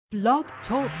Blog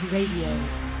Talk Radio.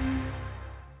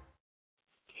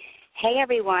 Hey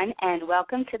everyone, and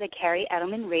welcome to the Kerri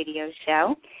Edelman Radio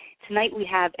Show. Tonight we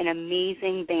have an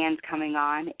amazing band coming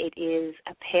on. It is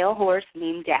A Pale Horse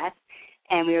Named Death,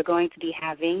 and we are going to be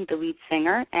having the lead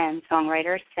singer and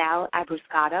songwriter Sal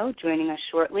Abruscato joining us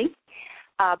shortly.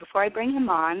 Before I bring him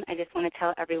on, I just want to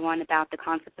tell everyone about the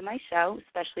concept of my show,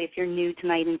 especially if you're new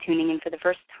tonight and tuning in for the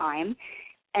first time.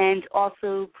 And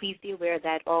also, please be aware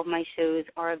that all of my shows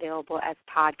are available as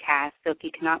podcasts, so if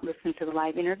you cannot listen to the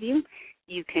live interview,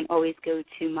 you can always go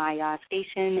to my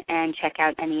station and check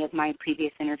out any of my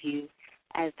previous interviews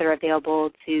as they're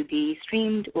available to be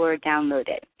streamed or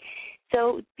downloaded.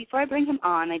 So before I bring him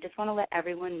on, I just want to let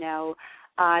everyone know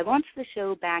I launched the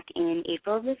show back in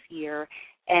April of this year,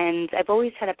 and I've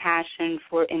always had a passion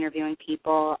for interviewing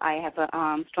people. I have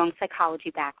a strong psychology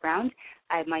background.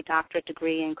 I have my doctorate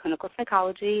degree in clinical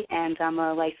psychology, and I'm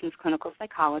a licensed clinical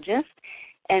psychologist.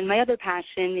 And my other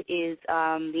passion is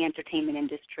the entertainment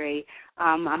industry.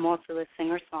 I'm also a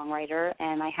singer-songwriter,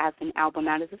 and I have an album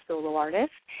out as a solo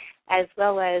artist, as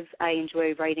well as I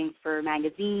enjoy writing for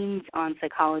magazines on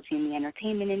psychology in the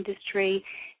entertainment industry.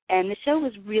 And the show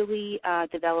was really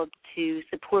developed to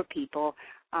support people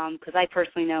because I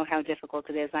personally know how difficult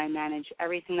it is. I manage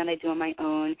everything that I do on my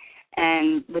own,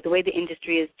 and with the way the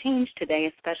industry has changed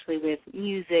today, especially with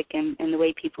music and the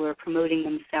way people are promoting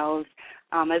themselves,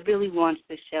 I really launched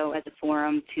the show as a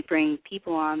forum to bring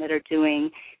people on that are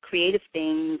doing creative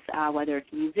things, whether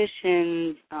it's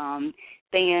musicians,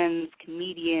 bands,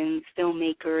 comedians,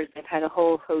 filmmakers. I've had a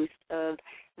whole host of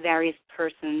various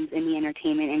persons in the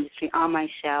entertainment industry on my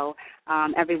show,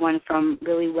 everyone from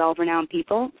really well-renowned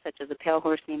people, such as A Pale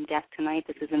Horse Named Death tonight.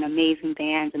 This is an amazing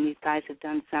band, and these guys have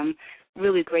done some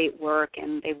really great work,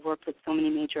 and they've worked with so many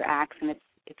major acts, and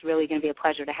it's really going to be a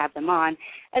pleasure to have them on,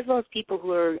 as well as people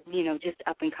who are, just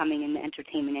up and coming in the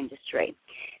entertainment industry.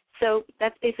 So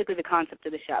that's basically the concept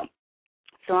of the show.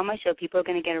 So on my show, people are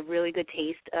going to get a really good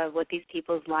taste of what these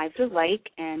people's lives are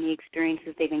like and the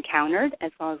experiences they've encountered,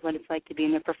 as well as what it's like to be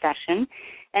in their profession.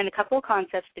 And a couple of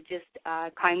concepts to just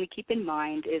kindly keep in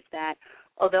mind is that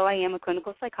although I am a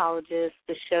clinical psychologist,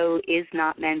 the show is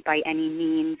not meant by any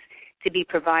means to be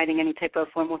providing any type of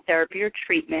formal therapy or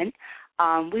treatment.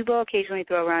 We will occasionally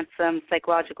throw around some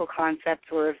psychological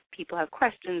concepts, or if people have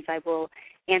questions, I will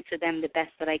answer them the best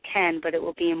that I can, but it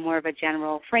will be in more of a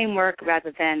general framework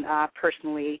rather than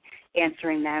personally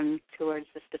answering them towards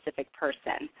a specific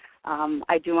person.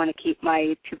 I do want to keep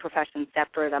my two professions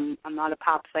separate. I'm not a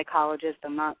pop psychologist.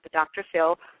 I'm not the Dr.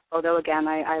 Phil, although, again,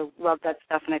 I love that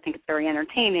stuff and I think it's very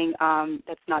entertaining.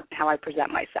 That's not how I present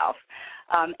myself.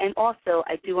 And also,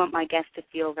 I do want my guests to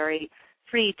feel very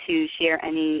free to share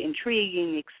any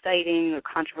intriguing, exciting, or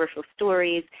controversial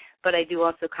stories, but I do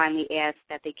also kindly ask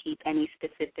that they keep any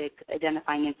specific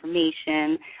identifying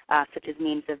information, such as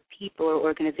names of people or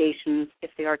organizations,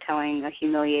 if they are telling a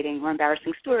humiliating or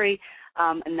embarrassing story,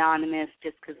 anonymous,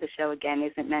 just because the show, again,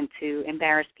 isn't meant to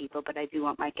embarrass people, but I do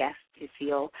want my guests to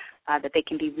feel that they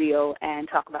can be real and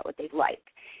talk about what they like.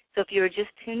 So if you are just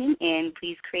tuning in,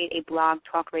 please create a Blog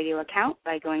Talk Radio account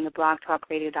by going to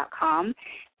blogtalkradio.com,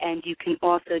 and you can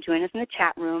also join us in the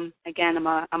chat room. Again,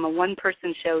 I'm a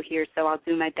one-person show here, so I'll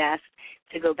do my best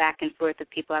to go back and forth if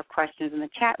people have questions in the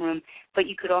chat room, but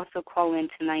you could also call in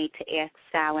tonight to ask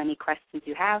Sal any questions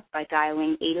you have by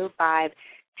dialing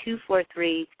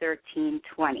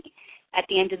 805-243-1320. At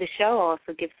the end of the show, I'll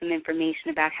also give some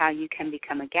information about how you can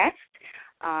become a guest.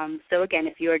 So, again,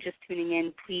 if you are just tuning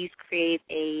in, please create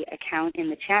an account in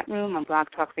the chat room on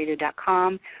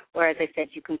blogtalkradio.com, or, as I said,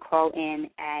 you can call in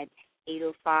at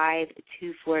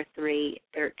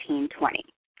 805-243-1320.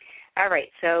 All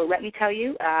right, so let me tell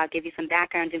you, give you some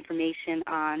background information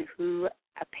on who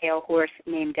A Pale Horse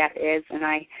Named Death is, and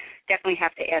I definitely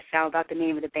have to ask Sal about the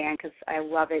name of the band because I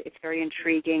love it. It's very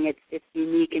intriguing. It's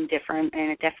unique and different, and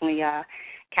it definitely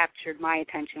captured my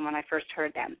attention when I first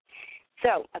heard them.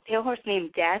 So, A Pale Horse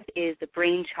Named Death is the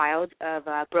brainchild of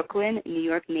Brooklyn, New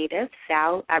York native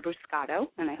Sal Abruscato,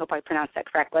 and I hope I pronounced that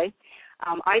correctly.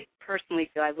 I personally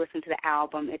feel I've listened to the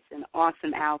album. It's an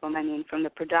awesome album. I mean, from the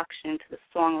production to the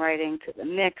songwriting to the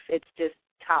mix, it's just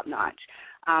top-notch.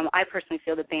 I personally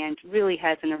feel the band really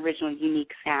has an original,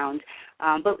 unique sound.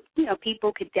 But,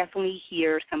 people could definitely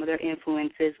hear some of their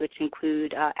influences, which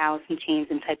include Alice in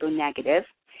Chains and Typo Negative.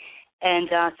 And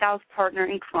Sal's partner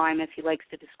in crime, as he likes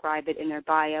to describe it in their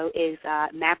bio, is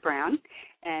Matt Brown.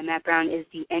 And Matt Brown is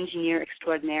the engineer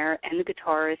extraordinaire and the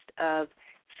guitarist of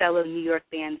fellow New York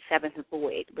band Seventh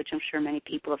Void, which I'm sure many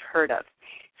people have heard of.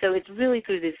 So it's really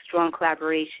through this strong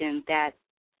collaboration that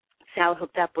Sal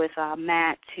hooked up with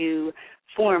Matt to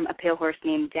form A Pale Horse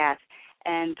Named Death.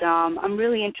 And I'm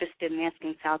really interested in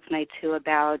asking Sal tonight, too,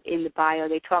 about in the bio,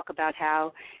 they talk about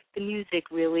how the music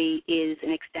really is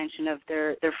an extension of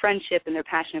their friendship and their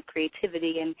passion of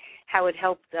creativity, and how it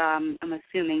helped, I'm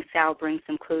assuming, Sal bring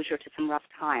some closure to some rough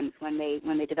times when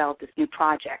they developed this new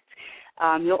project.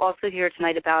 You'll also hear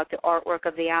tonight about the artwork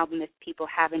of the album. If people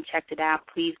haven't checked it out,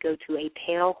 please go to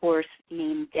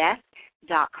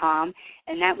apalehorsenameddeath.com,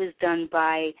 and that was done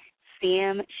by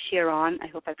Sam Sharon. I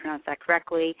hope I pronounced that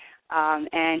correctly.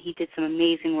 And he did some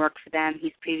amazing work for them.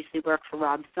 He's previously worked for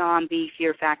Rob Zombie,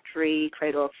 Fear Factory,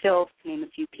 Cradle of Filth, to name a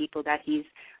few people that he's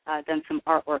done some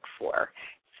artwork for.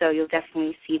 So you'll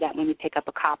definitely see that when you pick up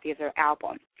a copy of their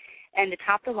album. And to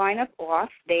top the lineup off,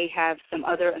 they have some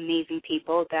other amazing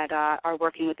people that are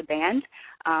working with the band.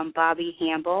 Bobby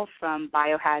Hamble from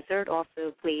Biohazard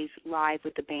also plays live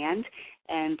with the band,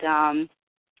 and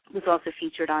was also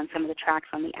featured on some of the tracks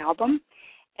on the album.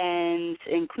 And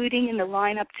including in the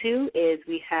lineup, too, is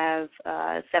we have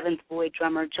Seventh Boy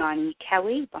drummer Johnny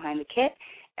Kelly behind the kit,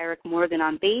 Eric Morgan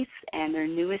on bass, and their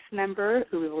newest member,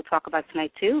 who we will talk about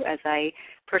tonight, too, as I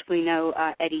personally know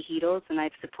Eddie Heedles, and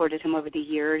I've supported him over the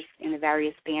years in the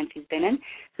various bands he's been in,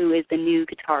 who is the new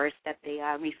guitarist that they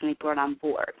recently brought on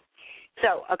board.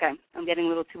 So, okay, I'm getting a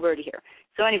little too wordy here.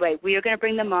 So anyway, we are going to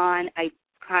bring them on.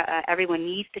 Everyone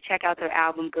needs to check out their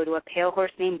album. Go to A Pale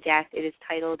Horse Named Death. It is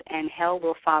titled And Hell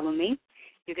Will Follow Me.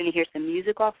 You're going to hear some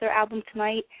music off their album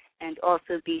tonight, and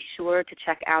also be sure to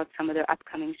check out some of their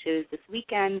upcoming shows this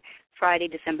weekend, Friday,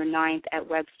 December 9th at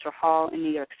Webster Hall in New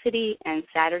York City, and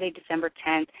Saturday, December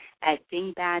 10th at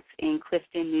Dingbats in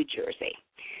Clifton, New Jersey.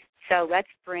 So let's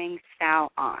bring Sal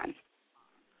on.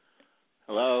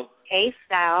 Hello. Hey,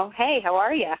 Sal. Hey, how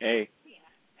are you? Hey.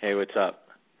 Hey, what's up?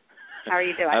 How are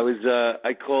you doing?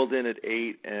 I called in at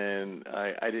 8, and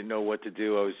I didn't know what to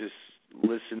do. I was just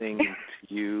listening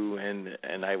to you,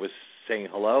 and I was saying,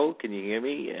 hello, can you hear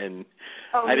me? And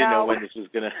I didn't know when this was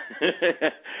going to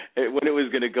when it was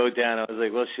going to go down. I was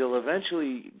like, well, she'll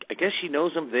eventually, I guess she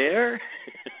knows I'm there.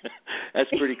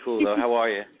 That's pretty cool, though. How are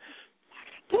you?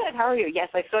 Good. How are you? Yes,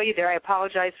 I saw you there. I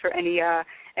apologize for any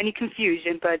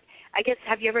confusion, but I guess,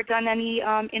 have you ever done any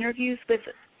interviews with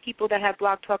people that have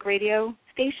Blog Talk Radio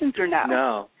stations, or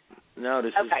no? No, this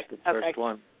is the first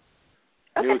one.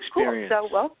 Okay, new experience. Cool.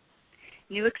 So, well,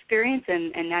 new experience,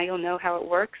 and now you'll know how it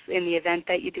works in the event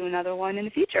that you do another one in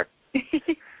the future.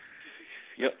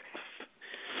 Yep.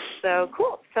 So,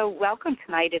 cool. So, welcome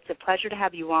tonight. It's a pleasure to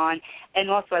have you on. And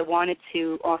also, I wanted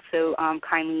to also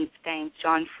kindly thank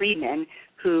John Friedman,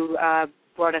 who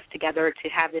brought us together to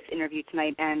have this interview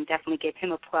tonight, and definitely give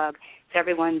him a plug. So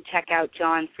everyone check out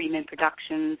John Friedman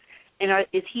Productions. And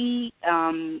is he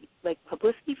like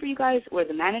publicity for you guys, or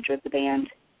the manager of the band?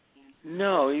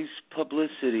 No, he's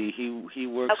publicity. He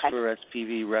works for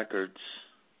SPV Records.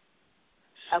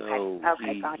 So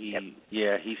gotcha.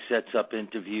 he sets up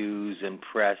interviews and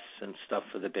press and stuff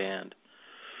for the band.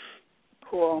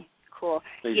 Cool.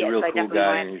 He's a real cool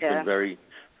guy, and he's been very,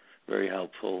 very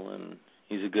helpful, and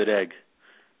he's a good egg.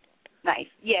 Nice.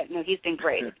 Yeah, no, he's been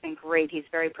great. It's been great. He's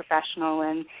very professional,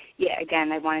 and, yeah,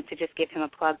 again, I wanted to just give him a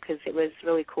plug because it was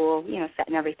really cool,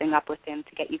 setting everything up with him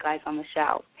to get you guys on the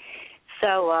show.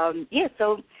 So,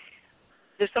 so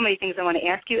there's so many things I want to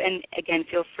ask you, and, again,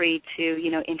 feel free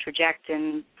to, interject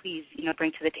and please,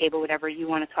 bring to the table whatever you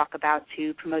want to talk about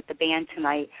to promote the band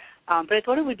tonight. But I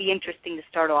thought it would be interesting to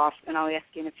start off, and I'll ask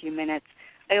you in a few minutes.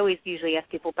 I always usually ask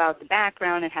people about the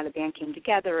background and how the band came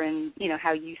together and,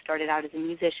 how you started out as a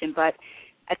musician. But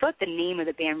I thought the name of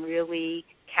the band really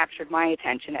captured my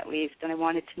attention, at least, and I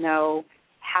wanted to know,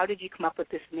 how did you come up with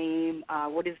this name?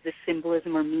 What is the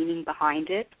symbolism or meaning behind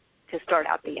it, to start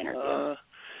out the interview?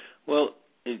 Well,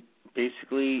 it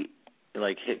basically,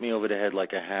 hit me over the head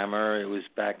like a hammer. It was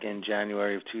back in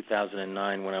January of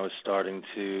 2009 when I was starting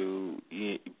to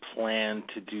plan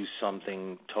to do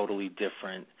something totally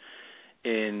different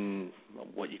in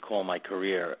what you call my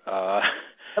career.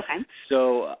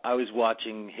 So I was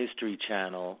watching History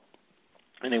Channel,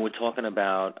 and they were talking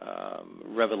about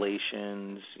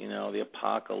Revelations, the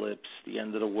apocalypse, the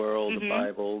end of the world, the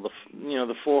Bible,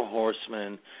 the four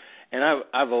horsemen. And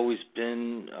I've always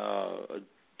been a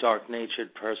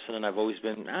dark-natured person, and I've always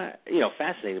been,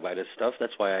 fascinated by this stuff.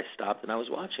 That's why I stopped and I was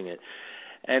watching it.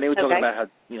 And they were talking about how,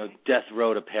 death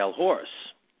rode a pale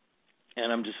horse.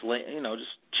 And I'm just,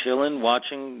 just chilling,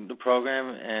 watching the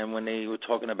program, and when they were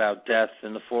talking about death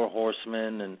and the four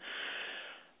horsemen, and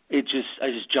I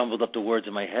just jumbled up the words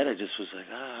in my head. I just was like,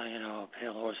 a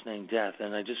pale horse named Death,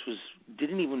 and I just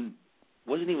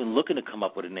wasn't even looking to come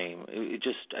up with a name.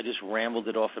 I just rambled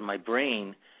it off in my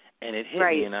brain, and it hit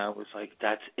me, and I was like,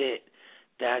 that's it.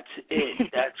 That's it.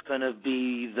 That's going to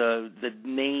be the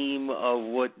name of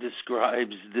what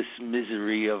describes this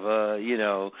misery of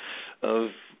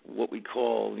of what we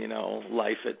call,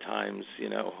 life at times,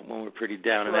 when we're pretty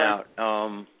down and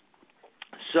out.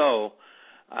 So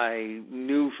I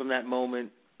knew from that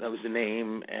moment that was the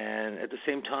name, and at the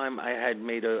same time I had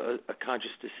made a conscious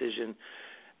decision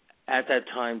at that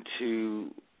time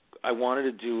I wanted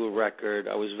to do a record.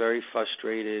 I was very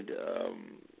frustrated.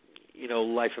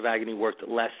 Life of Agony worked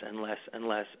less and less and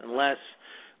less and less.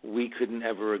 We couldn't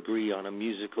ever agree on a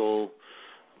musical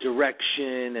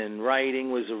direction, and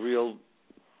writing was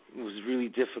really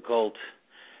difficult.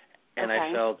 And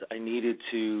I felt I needed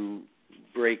to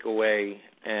break away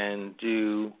and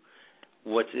do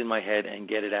what's in my head and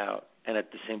get it out. And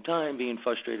at the same time, being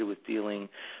frustrated with dealing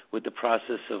with the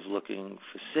process of looking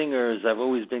for singers. I've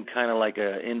always been kind of like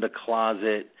a in the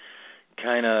closet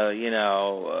kind of,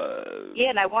 Yeah,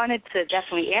 and I wanted to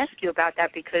definitely ask you about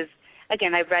that because,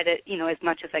 again, I read it, as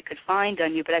much as I could find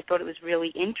on you, but I thought it was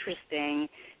really interesting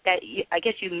that I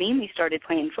guess you mainly started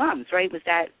playing drums, right? Was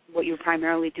that what you were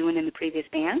primarily doing in the previous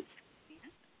bands?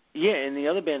 Yeah, in the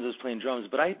other bands I was playing drums,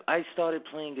 but I started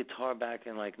playing guitar back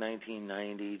in like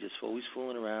 1990, just always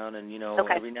fooling around, and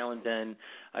every now and then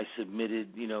I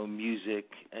submitted music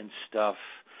and stuff,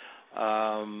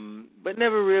 but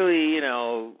never really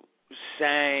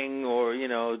sang or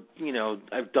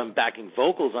I've done backing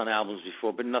vocals on albums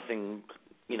before, but nothing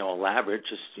elaborate,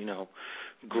 just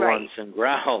grunts and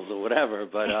growls or whatever.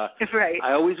 But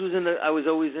I was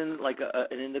always in like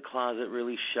an in the closet,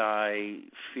 really shy,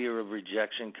 fear of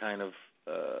rejection kind of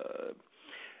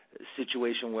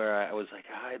situation where I was like,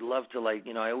 I'd love to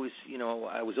I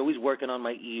was always working on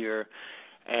my ear,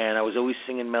 and I was always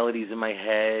singing melodies in my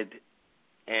head,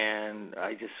 and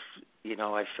I just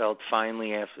I felt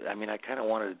finally I kind of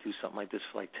wanted to do something like this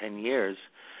for like 10 years.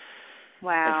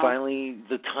 Wow. And finally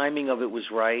the timing of it was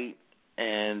right,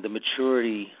 and the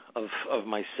maturity of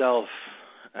myself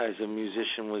as a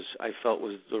musician I felt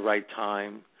was the right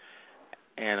time,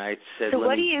 and I said, so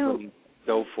let me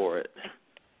go for it.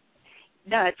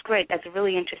 No, that's great. That's a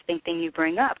really interesting thing you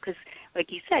bring up because,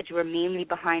 like you said, you were mainly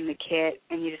behind the kit,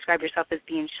 and you describe yourself as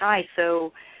being shy.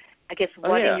 So I guess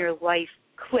what in your life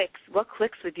what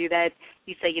clicks with you that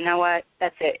you say, you know what,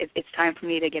 that's it. It's time for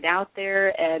me to get out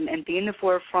there and be in the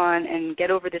forefront and get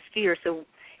over this fear. So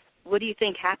what do you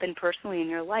think happened personally in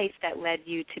your life that led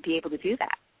you to be able to do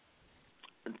that?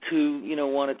 To,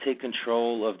 want to take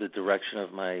control of the direction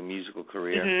of my musical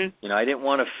career. Mm-hmm. I didn't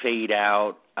want to fade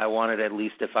out. I wanted, at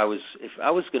least if I was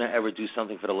going to ever do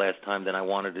something for the last time, then I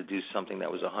wanted to do something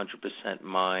that was 100%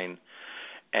 mine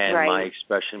and my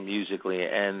expression musically.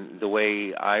 And the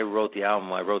way I wrote the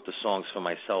album, I wrote the songs for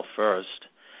myself first.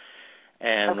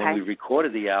 And when we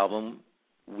recorded the album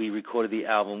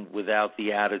without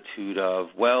the attitude of,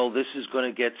 well, this is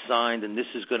going to get signed and this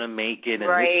is going to make it and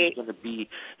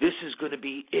this is going to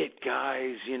be it,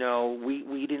 guys.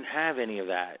 We didn't have any of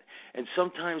that. And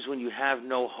sometimes when you have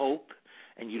no hope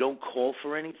and you don't call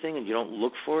for anything and you don't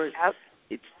look for it,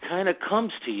 it kind of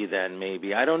comes to you then,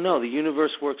 maybe. I don't know. The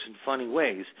universe works in funny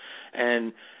ways.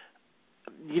 And,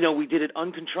 we did it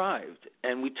uncontrived.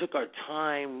 And we took our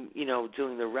time,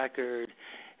 doing the record.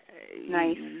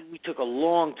 Nice. We took a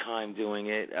long time doing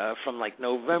it, from like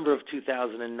November of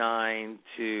 2009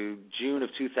 to June of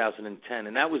 2010.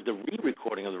 And that was the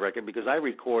re-recording of the record because I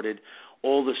recorded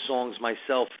all the songs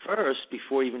myself first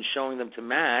before even showing them to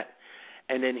Matt.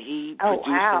 And then he produced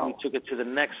them. He took it to the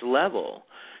next level.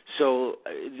 So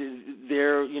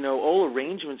all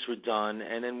arrangements were done,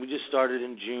 and then we just started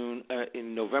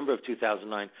in November of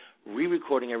 2009,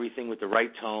 re-recording everything with the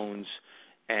right tones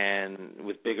and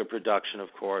with bigger production, of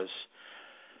course.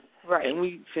 Right. And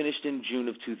we finished in June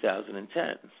of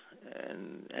 2010.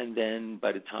 And then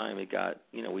by the time it got,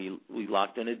 we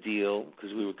locked in a deal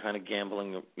because we were kind of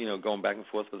gambling, going back and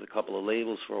forth with a couple of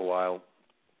labels for a while.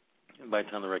 And by the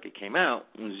time the record came out,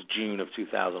 it was June of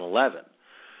 2011.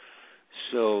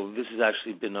 So this has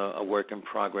actually been a work in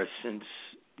progress since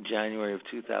January of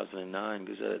 2009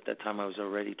 because at that time I was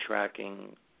already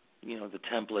tracking, the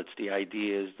templates, the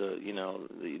ideas,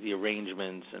 the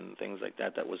arrangements and things like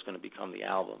that was going to become the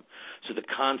album. So the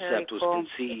concept was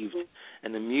conceived,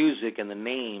 and the music and the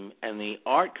name and the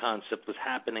art concept was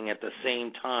happening at the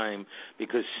same time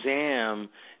because Sam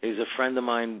is a friend of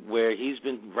mine where he's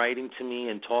been writing to me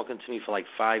and talking to me for like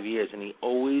 5 years, and he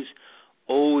always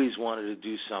wanted to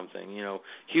do something.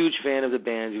 Huge fan of the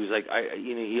band. He was like,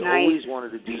 he always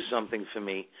wanted to do something for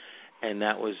me, and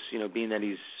that was, being that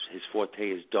his forte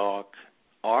is dark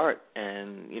art,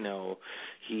 and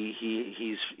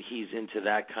he's into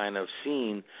that kind of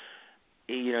scene.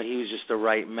 he was just the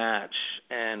right match.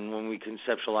 And when we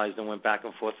conceptualized and went back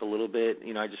and forth a little bit,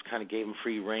 I just kind of gave him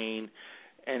free rein.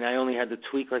 And I only had to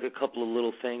tweak like a couple of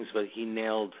little things, but he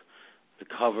nailed the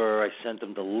cover. I sent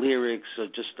him the lyrics, so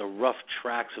just the rough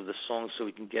tracks of the song so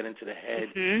we can get into the head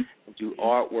and do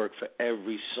artwork for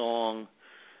every song.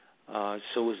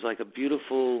 So it was like a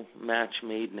beautiful match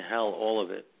made in hell, all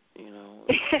of it,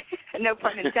 No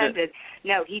pun intended.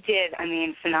 No, he did,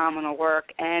 phenomenal work.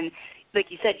 And like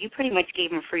you said, you pretty much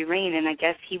gave him free rein, and I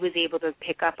guess he was able to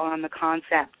pick up on the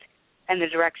concept and the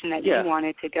direction that you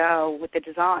wanted to go with the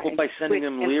design. Well, by sending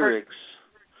him lyrics.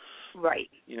 Right.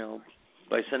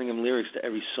 By sending him lyrics to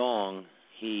every song,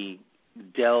 he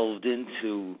delved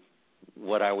into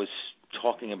what I was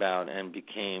talking about and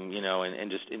became,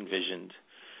 and just envisioned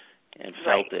and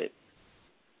felt it.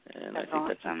 And I think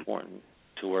that's important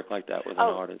to work like that with an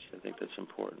artist. I think that's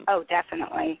important. Oh,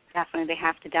 definitely. Definitely. They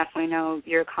have to definitely know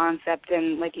your concept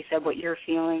and, like you said, what you're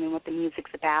feeling and what the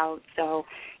music's about. So,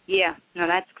 yeah, no,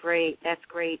 that's great. That's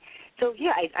great. So,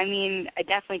 yeah, I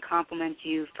definitely compliment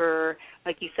you for,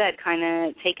 like you said, kind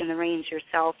of taking the reins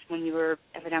yourself when you were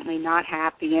evidently not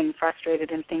happy and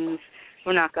frustrated and things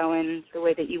were not going the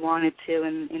way that you wanted to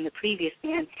in the previous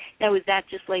band. Now, was that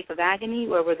just Life of Agony,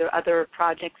 or were there other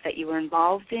projects that you were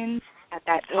involved in at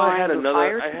that time? Well, I had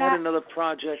another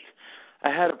project. I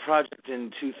had a project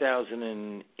in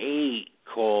 2008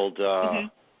 called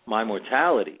My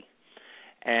Mortality.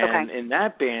 And in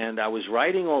that band, I was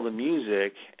writing all the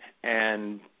music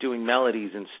and doing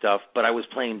melodies and stuff, but I was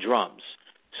playing drums.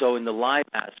 So in the live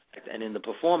aspect and in the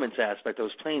performance aspect, I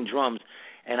was playing drums,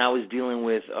 and I was dealing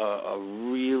with a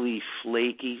really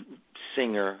flaky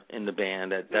singer in the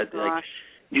band that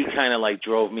you kind of like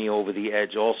drove me over the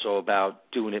edge also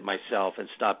about doing it myself and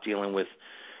stop dealing with,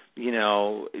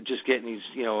 just getting these,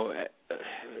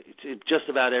 just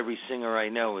about every singer I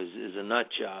know is a nut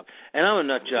job. And I'm a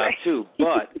nut job too,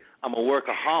 but I'm a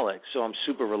workaholic, so I'm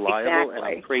super reliable and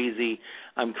I'm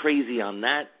crazy on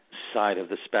that side of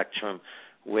the spectrum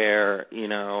where,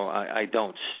 I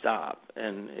don't stop,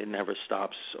 and it never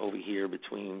stops over here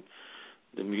between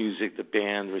the music, the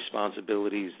band,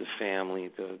 responsibilities, the family,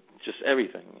 just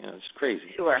everything. It's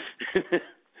crazy. Sure.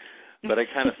 But I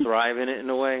kind of thrive in it in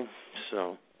a way,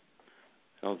 so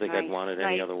I don't think I'd want it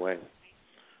any other way.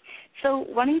 So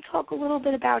why don't you talk a little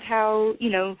bit about how,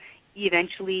 you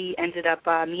eventually ended up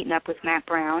meeting up with Matt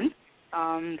Brown,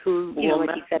 who,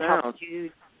 like you said, helped you.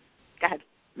 Go ahead.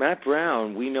 Matt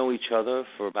Brown, we know each other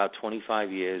for about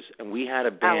 25 years, and we had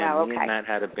a band, me and Matt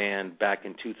had a band back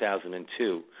in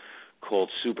 2002 called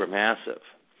Supermassive.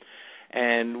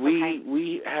 And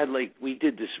we had we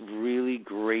did this really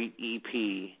great EP,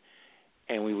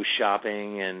 and we were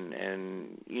shopping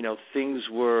and things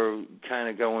were kind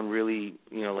of going really,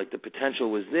 the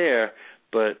potential was there,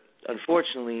 but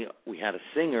unfortunately we had a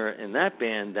singer in that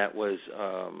band that was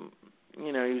he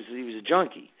was a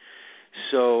junkie.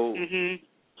 So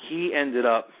he ended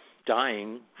up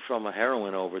dying from a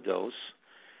heroin overdose.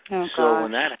 So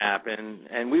when that happened,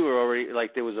 and we were already,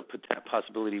 there was a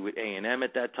possibility with A&M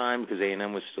at that time, because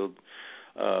A&M was still,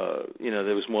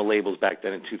 there was more labels back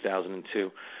then in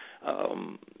 2002.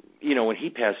 When he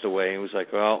passed away, it was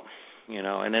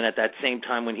and then at that same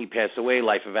time when he passed away,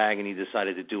 Life of Agony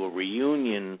decided to do a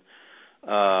reunion,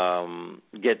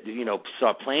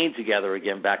 start playing together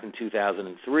again back in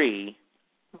 2003.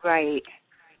 Right.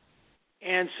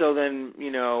 And so then,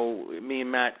 me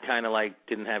and Matt kind of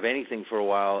didn't have anything for a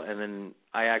while, and then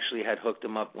I actually had hooked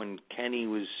him up when Kenny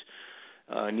was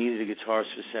needed a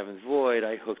guitarist for Seventh Void.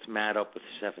 I hooked Matt up with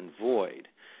Seventh Void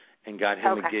and got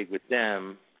him a gig with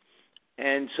them.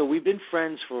 And so we've been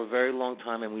friends for a very long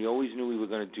time, and we always knew we were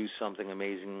going to do something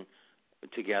amazing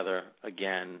together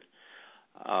again.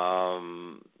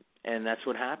 And that's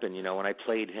what happened. When I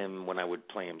played him, when I would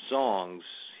play him songs,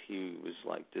 he was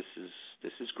like, this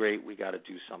is great. We got to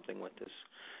do something with this.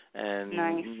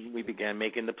 And we began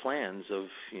making the plans of,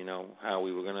 how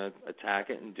we were going to attack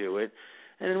it and do it.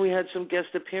 And then we had some guest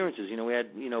appearances. We had,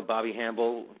 Bobby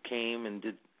Hamble came and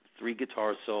did 3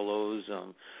 guitar solos.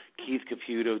 Keith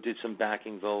Caputo did some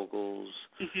backing vocals.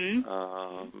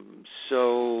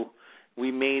 So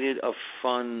we made it a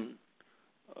fun,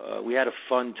 we had a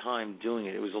fun time doing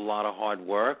it. It was a lot of hard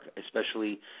work,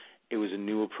 especially it was a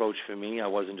new approach for me. I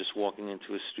wasn't just walking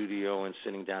into a studio and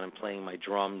sitting down and playing my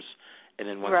drums, and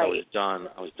then once I was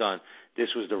done. This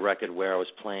was the record where I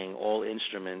was playing all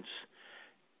instruments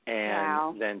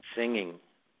and then singing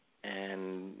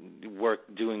and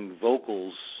doing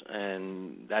vocals,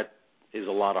 and that is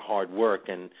a lot of hard work.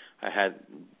 And I had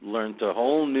learned a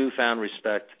whole newfound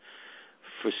respect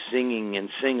for singing and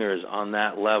singers on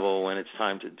that level when it's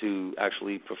time to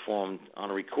actually perform on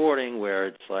a recording where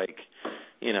it's like,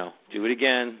 do it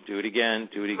again, do it again,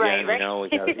 do it again. Right.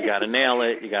 You got to nail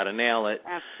it. You got to nail it.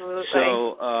 Absolutely.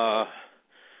 So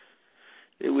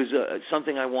it was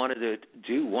something I wanted to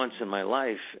do once in my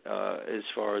life as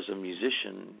far as a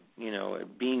musician.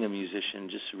 Being a musician,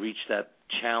 just reach that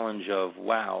challenge of,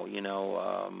 wow,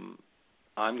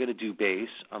 I'm going to do bass,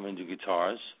 I'm going to do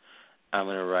guitars, I'm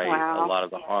going to write a lot of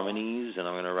the harmonies, and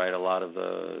I'm going to write a lot of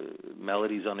the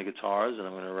melodies on the guitars, and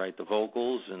I'm going to write the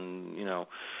vocals, and,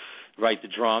 write the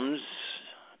drums.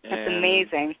 That's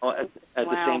amazing. At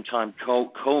the same time,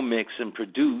 co-mix and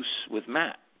produce with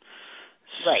Matt.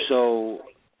 Right. So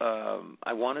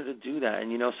I wanted to do that.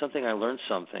 And, something I learned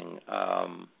something.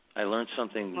 I learned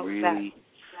something really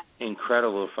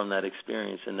incredible from that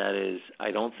experience, and that is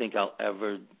I don't think I'll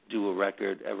ever do a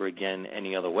record ever again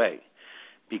any other way,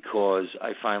 because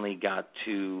I finally got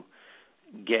to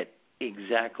get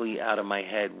exactly out of my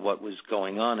head what was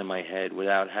going on in my head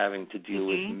without having to deal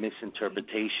with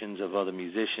misinterpretations of other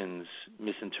musicians,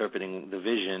 misinterpreting the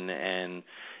vision and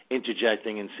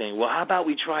interjecting and saying, well, how about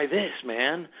we try this,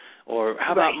 man? Or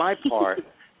how about my part?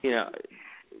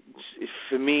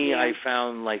 For me, I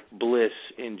found like bliss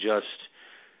in just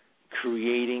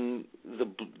creating the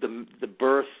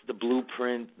birth, the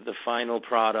blueprint, the final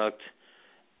product,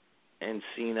 and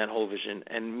seeing that whole vision.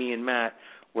 And me and Matt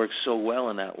work so well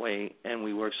in that way, and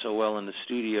we work so well in the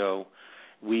studio,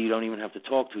 we don't even have to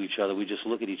talk to each other. We just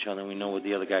look at each other and we know what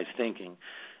the other guy's thinking.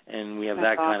 And we have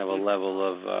that kind of a level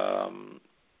of,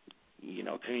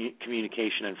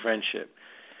 communication and friendship.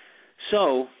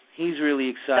 So he's really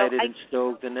excited and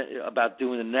stoked about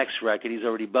doing the next record. He's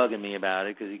already bugging me about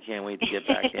it because he can't wait to get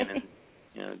back in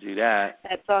and do that.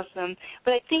 That's awesome.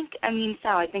 But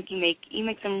Sal, I think you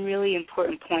make some really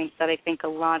important points that I think a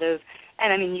lot of,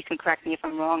 and you can correct me if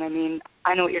I'm wrong.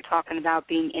 I know what you're talking about,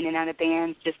 being in and out of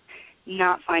bands, just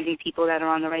not finding people that are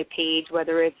on the right page,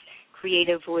 whether it's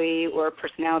creatively or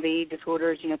personality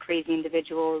disorders, crazy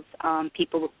individuals,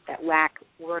 people that lack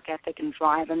work ethic and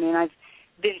drive. I've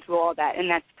been through all that, and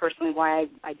that's personally why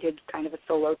I did kind of a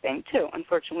solo thing too.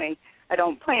 Unfortunately, I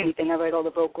don't play anything. I write all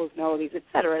the vocals, melodies,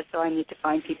 etc., so I need to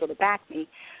find people to back me.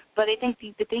 But I think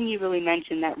the thing you really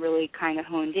mentioned that really kind of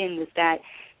honed in was that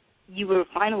you were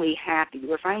finally happy. You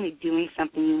were finally doing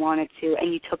something you wanted to,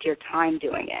 and you took your time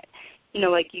doing it.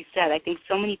 Like you said, I think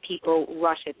so many people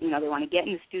rush it. They want to get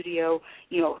in the studio,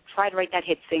 try to write that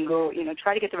hit single,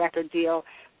 try to get the record deal.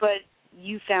 But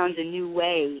you found a new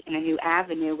way and a new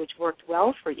avenue which worked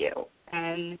well for you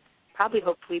and probably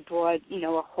hopefully brought,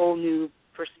 a whole new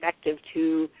perspective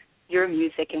to your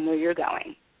music and where you're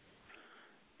going.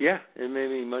 Yeah, it made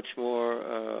me much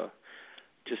more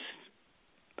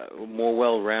more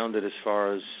well-rounded as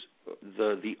far as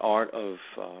the art of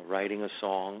writing a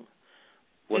song,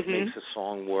 what makes a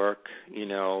song work,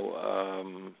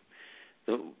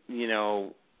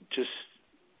 just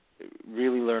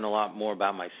really learn a lot more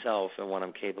about myself and what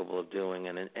I'm capable of doing,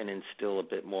 and instill a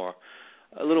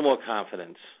little more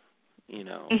confidence,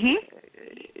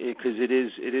 because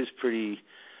it is pretty,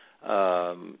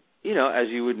 as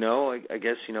you would know, I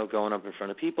guess, going up in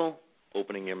front of people,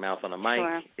 opening your mouth on a mic.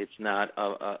 Sure. It's not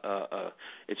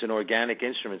it's an organic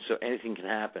instrument, so anything can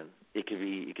happen. It could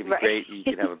be great. You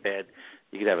could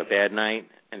have a bad night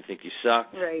and think you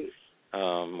sucked. Right.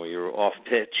 Or you're off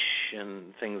pitch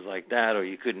and things like that, or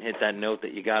you couldn't hit that note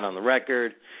that you got on the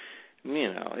record.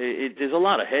 There's a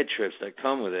lot of head trips that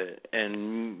come with it,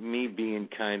 and me being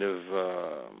kind of,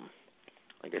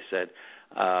 like I said,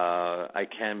 I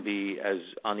can be, as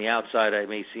on the outside I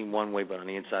may seem one way, but on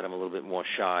the inside I'm a little bit more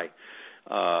shy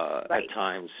at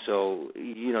times. So,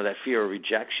 that fear of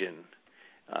rejection,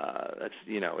 that's,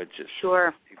 it just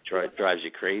drives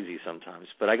you crazy sometimes.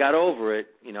 But I got over it.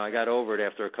 I got over it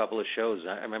after a couple of shows.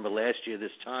 I remember last year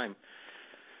this time,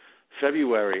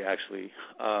 February actually,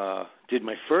 did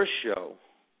my first show.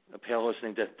 A Pale Horse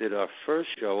Named Death did our first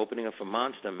show, opening up for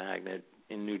Monster Magnet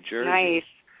in New Jersey. Nice.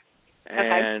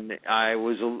 And I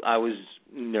was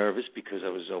nervous because I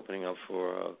was opening up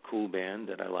for a cool band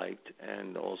that I liked,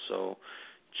 and also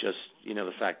just,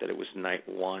 the fact that it was night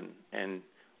one and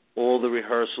all the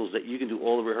rehearsals that you can do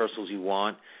all the rehearsals you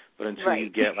want, but until you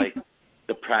get like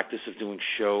the practice of doing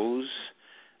shows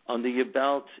under your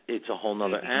belt, it's a whole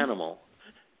nother animal.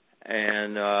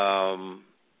 And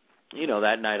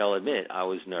that night, I'll admit, I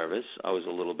was nervous. I was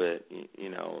a little bit,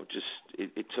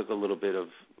 it took a little bit of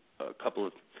a couple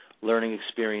of learning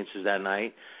experiences that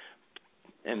night.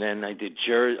 And then I did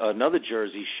another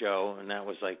Jersey show, and that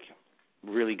was like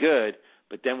really good.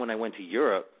 But then when I went to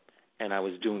Europe and I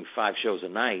was doing 5 shows a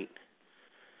night,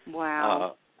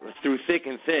 wow, through thick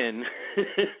and thin,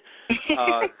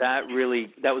 that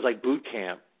was like boot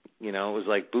camp. You know, it was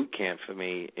like boot camp for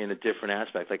me in a different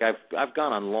aspect. Like I've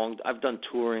gone on I've done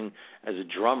touring as a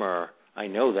drummer. I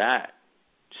know that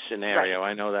scenario. Right.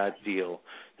 I know that deal.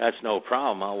 That's no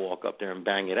problem. I'll walk up there and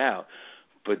bang it out.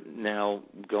 But now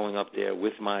going up there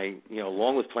with my,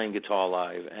 along with playing guitar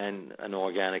live and an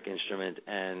organic instrument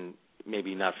and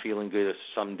maybe not feeling good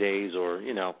some days or,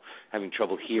 having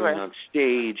trouble hearing on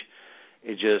stage,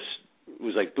 it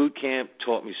was like boot camp.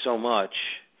 Taught me so much.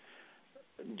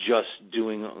 Just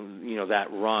doing,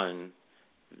 that run,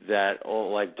 that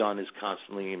all I've done is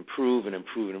constantly improve and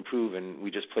improve and improve. And we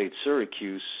just played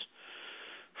Syracuse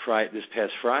this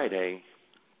past Friday.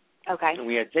 Okay. And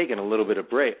we had taken a little bit of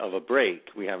a break.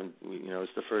 We haven't,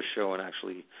 it's the first show in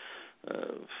actually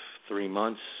 3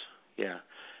 months. Yeah.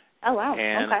 Oh wow.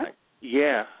 And okay.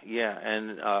 Yeah,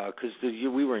 and because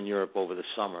we were in Europe over the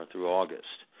summer through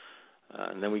August.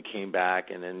 And then we came back,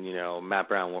 and then, Matt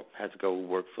Brown had to go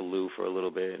work for Lou for a little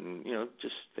bit, and,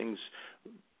 just things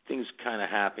kind of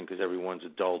happen because everyone's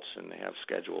adults and they have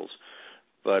schedules.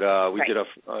 But we did a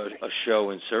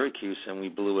show in Syracuse, and we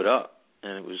blew it up,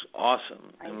 and it was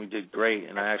awesome, and we did great.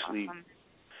 And I actually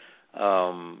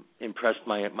impressed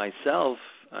myself,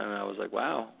 and I was like,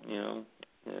 wow, and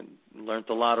learned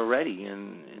a lot already,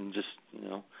 and just,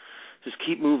 just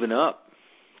keep moving up,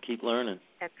 keep learning.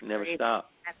 That's never great. stop.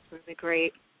 That's really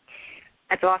great.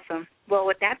 That's awesome. Well,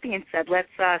 with that being said, let's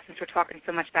since we're talking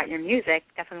so much about your music,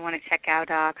 definitely want to check out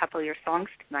a couple of your songs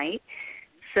tonight.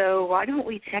 So why don't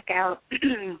we check out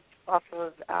off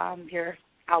of your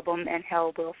album, And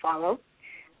Hell Will Follow.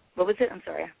 What was it? I'm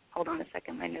sorry. Hold on a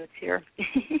second. My notes here.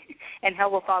 And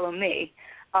Hell Will Follow Me.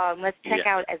 Let's check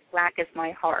out As Black As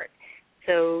My Heart.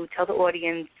 So tell the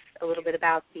audience a little bit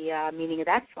about the meaning of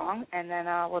that song, and then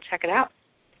we'll check it out.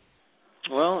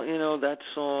 Well, that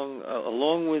song,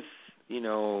 along with,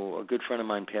 a good friend of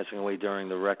mine passing away during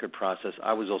the record process,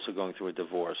 I was also going through a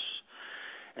divorce.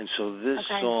 And so this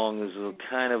song is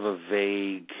kind of a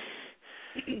vague,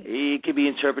 it could be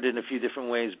interpreted in a few different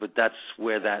ways, but that's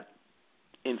where that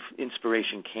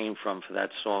inspiration came from for that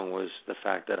song, was the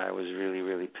fact that I was really,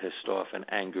 really pissed off and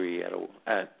angry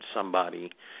at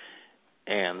somebody,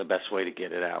 and the best way to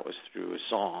get it out was through a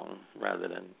song rather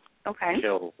than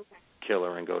kill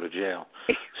her and go to jail.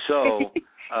 So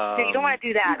you don't want to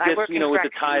do that. Just, with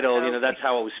the title, that's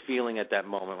how I was feeling at that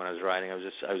moment when I was writing. I was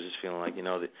just feeling like, I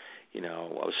was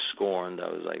scorned. I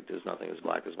was like, there's nothing as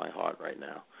black as my heart right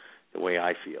now, the way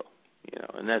I feel,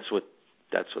 and that's what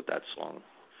that song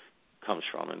comes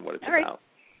from and what it's about.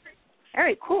 All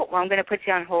right, cool. Well, I'm going to put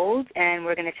you on hold, and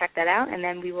we're going to check that out, and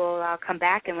then we will come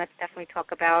back, and let's definitely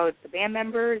talk about the band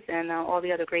members and all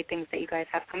the other great things that you guys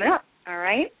have coming up. All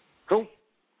right? Cool.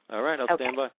 All right, I'll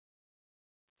stand by.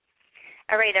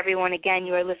 All right, everyone. Again,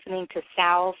 you are listening to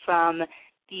Sal from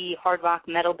the hard rock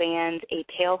metal band A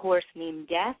Pale Horse Named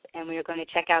Death, and we are going to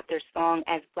check out their song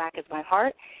As Black As My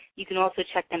Heart. You can also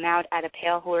check them out at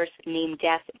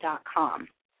apalehorsenamedeath.com.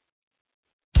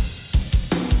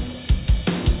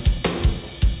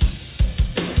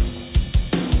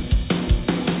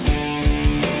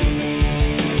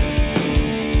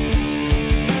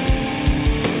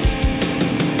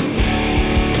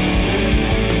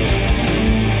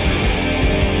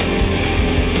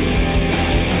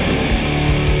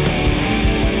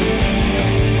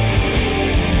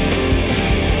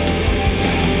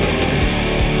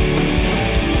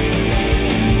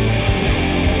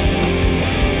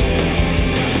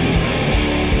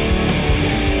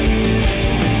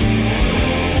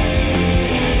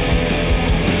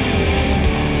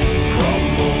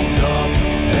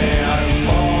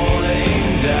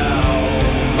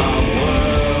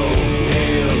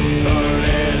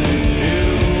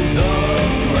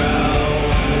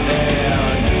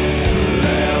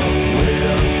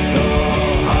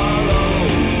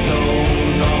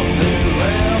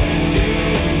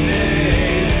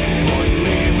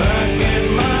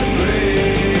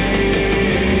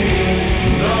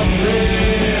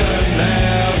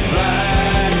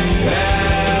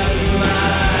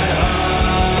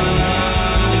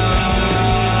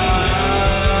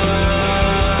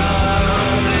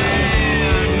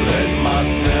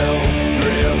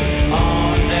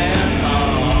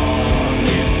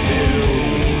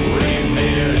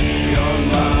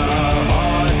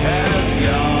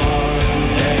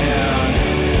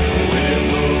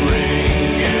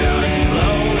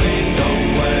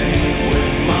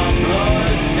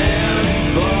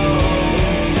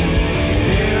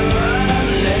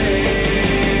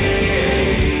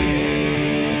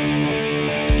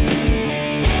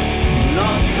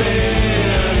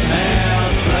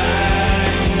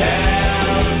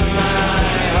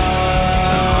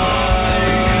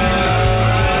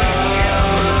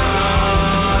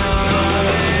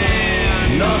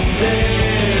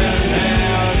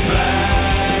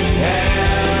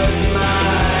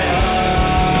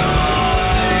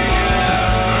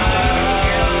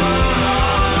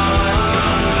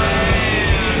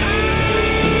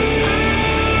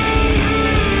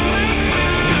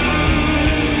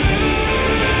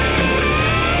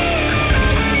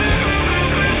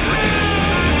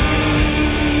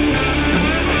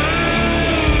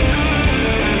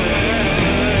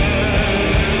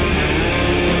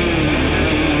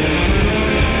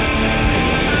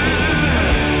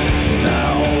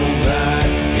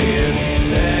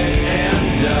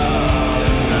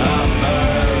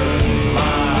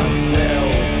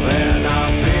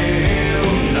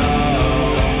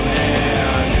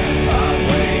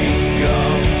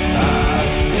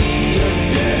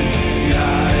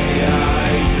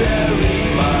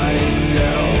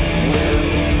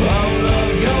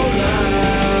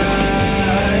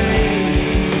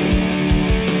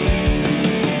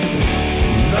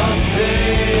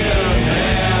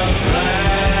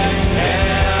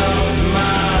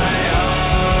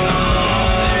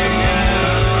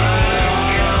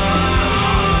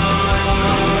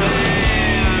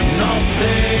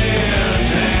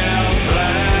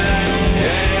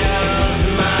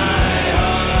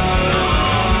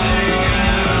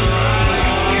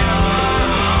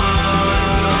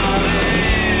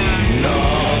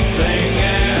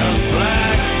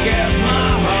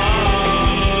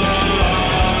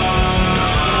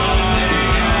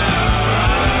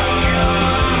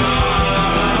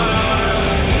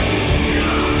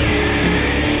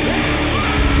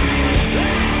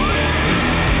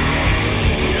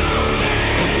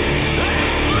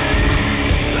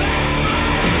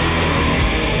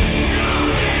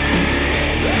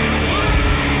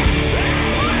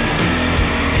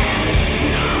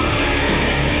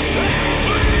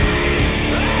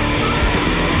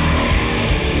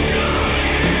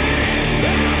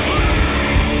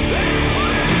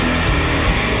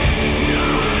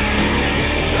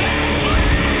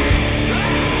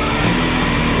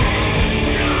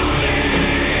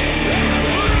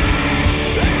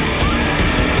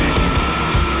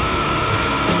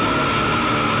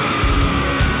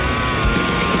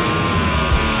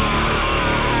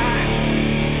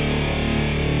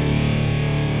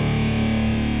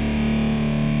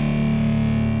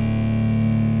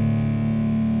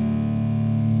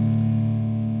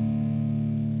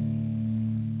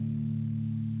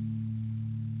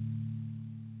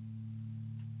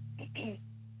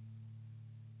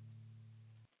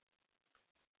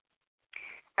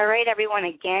 All right, everyone.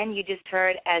 Again, you just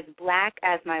heard As Black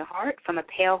as My Heart from A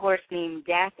Pale Horse Named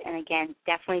Death. And again,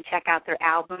 definitely check out their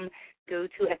album. Go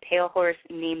to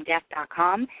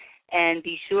apalehorsenameddeath.com. And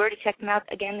be sure to check them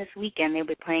out again this weekend. They'll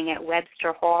be playing at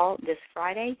Webster Hall this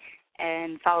Friday,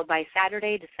 and followed by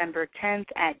Saturday, December 10th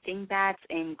at Dingbats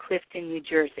in Clifton, New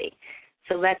Jersey.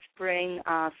 So let's bring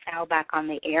Sal back on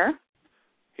the air.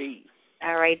 Hey.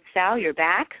 All right, Sal, you're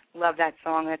back. Love that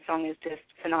song. That song is just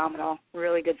phenomenal.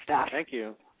 Really good stuff. Thank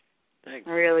you. Thanks.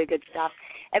 Really good stuff.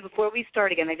 And before we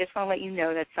start again, I just want to let you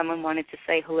know that someone wanted to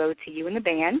say hello to you in the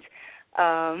band.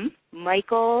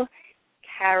 Michael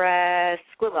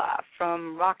Carasquilla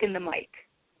from Rockin' the Mic.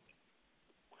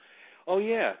 Oh,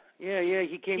 yeah.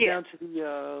 He came down to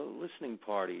the listening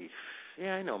party.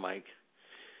 Yeah, I know Mike.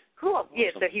 Cool. Awesome. Yeah,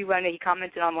 so he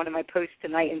commented on one of my posts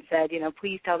tonight and said,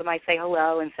 please tell them I say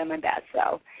hello and send my best.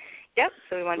 So, yep,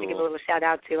 so we wanted to give a little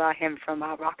shout-out to him from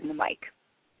Rockin' the Mic.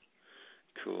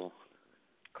 Cool.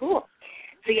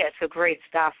 So great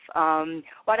stuff.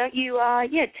 Why don't you,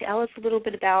 tell us a little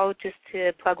bit about, just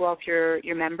to plug off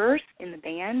your members in the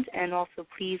band, and also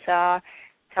please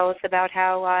tell us about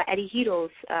how Eddie Heedles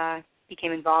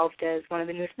became involved as one of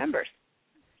the newest members.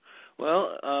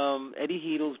 Well, Eddie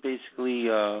Heedles basically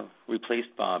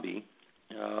replaced Bobby.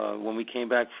 When we came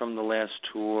back from the last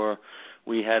tour,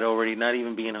 we had already, not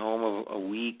even being home a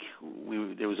week,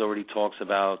 there was already talks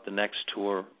about the next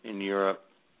tour in Europe.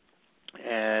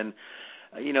 And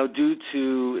due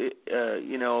to,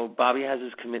 Bobby has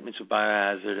his commitments with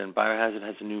Biohazard, and Biohazard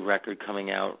has a new record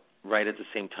coming out right at the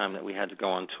same time that we had to go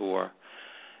on tour.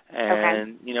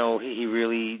 And, he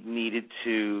really needed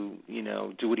to,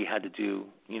 do what he had to do,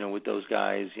 with those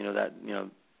guys,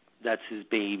 that's his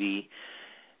baby.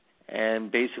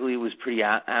 And basically it was pretty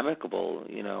amicable,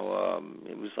 it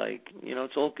was like,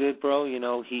 it's all good, bro. We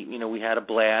had a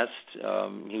blast. He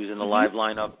was in the live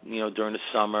lineup, during the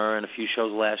summer and a few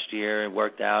shows last year. It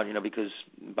worked out, because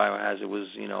Biohazard was,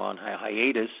 on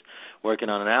hiatus working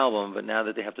on an album. But now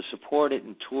that they have to support it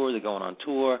and tour, they're going on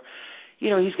tour.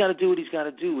 He's got to do what he's got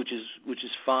to do, which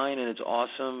is fine, and it's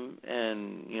awesome.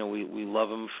 And, we love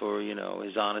him for,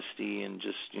 his honesty and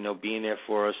just, being there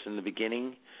for us in the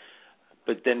beginning.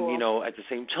 But then, at the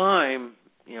same time,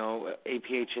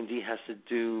 APHND has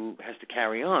to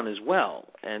carry on as well.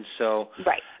 And so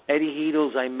Eddie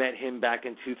Heedles, I met him back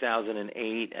in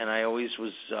 2008, and I always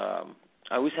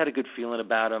had a good feeling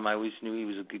about him. I always knew he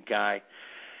was a good guy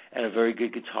and a very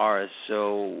good guitarist.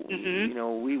 So,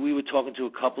 we were talking to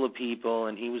a couple of people,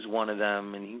 and he was one of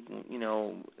them. And he,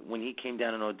 when he came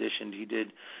down and auditioned, he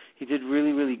did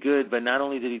really, really good. But not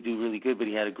only did he do really good, but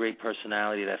he had a great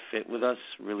personality that fit with us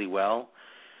really well.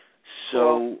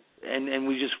 So, and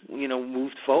we just,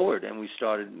 moved forward, and we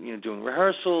started, doing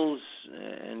rehearsals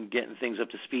and getting things up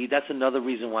to speed. That's another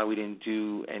reason why we didn't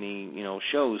do any,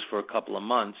 shows for a couple of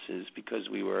months, is because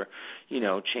we were,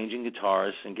 changing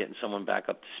guitarists and getting someone back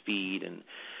up to speed. And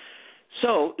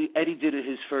so Eddie did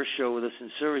his first show with us in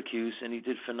Syracuse, and he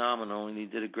did phenomenal, and he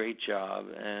did a great job.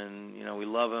 And, we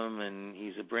love him, and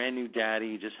he's a brand new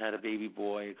daddy. He just had a baby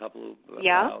boy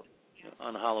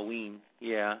on Halloween.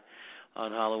 Yeah. On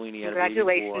Halloween, he had a baby boy.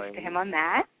 Congratulations to him on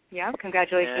that. Yeah,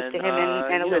 congratulations to him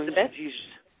and Elizabeth. He's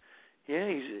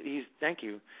thank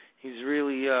you. He's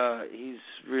really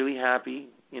happy,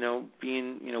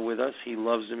 being, with us. He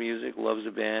loves the music, loves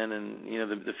the band, and,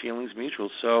 the feeling's mutual.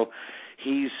 So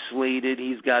he's slated.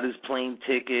 He's got his plane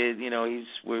ticket.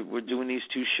 We're doing these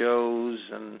 2 shows,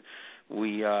 and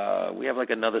we have like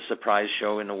another surprise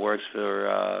show in the works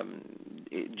for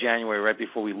January, right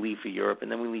before we leave for Europe,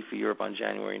 and then we leave for Europe on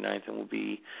January 9th, and we'll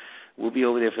be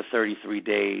over there for 33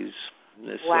 days. So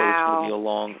it's going to be a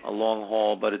long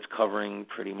haul, but it's covering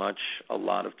pretty much a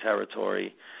lot of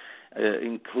territory,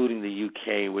 including the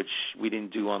UK, which we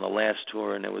didn't do on the last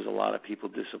tour, and there was a lot of people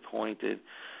disappointed.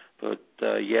 But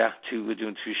we're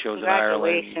doing 2 shows in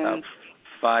Ireland,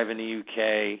 5 in the UK.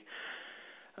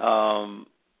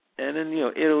 And then,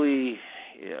 Italy,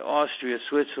 Austria,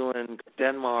 Switzerland,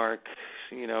 Denmark,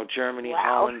 Germany,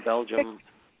 Holland, Belgium,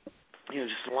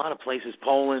 just a lot of places,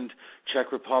 Poland,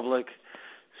 Czech Republic.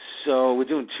 So we're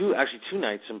doing 2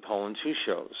 nights in Poland, 2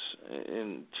 shows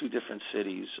in 2 different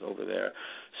cities over there.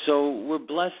 So we're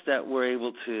blessed that we're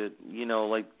able to,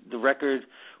 like the record,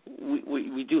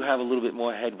 we do have a little bit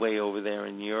more headway over there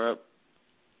in Europe.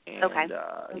 And,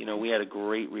 we had a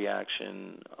great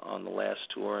reaction on the last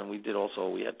tour, and we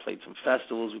had played some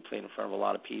festivals. We played in front of a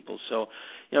lot of people. So,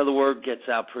 the word gets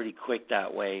out pretty quick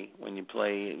that way when you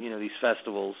play, these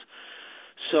festivals.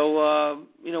 So,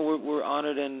 we're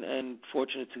honored and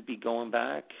fortunate to be going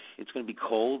back. It's going to be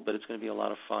cold, but it's going to be a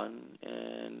lot of fun.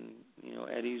 And,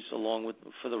 Eddie's along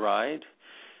for the ride.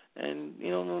 And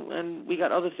and we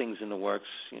got other things in the works,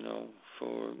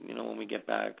 for when we get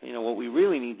back. What we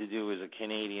really need to do is a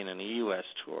Canadian and a U.S.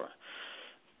 tour.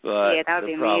 But yeah, that would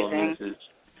be amazing.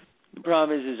 The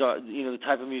problem is the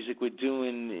type of music we're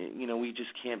doing. We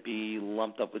just can't be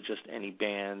lumped up with just any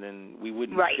band, and we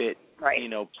wouldn't fit.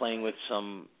 Playing with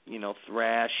some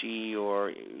thrashy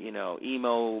or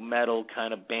emo metal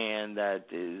kind of band that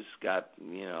is got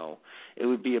it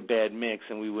would be a bad mix,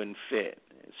 and we wouldn't fit.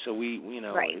 So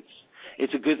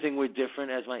it's a good thing we're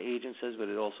different, as my agent says, but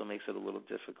it also makes it a little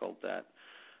difficult that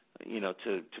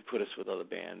to put us with other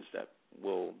bands that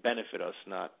will benefit us,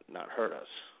 not hurt us.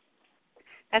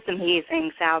 That's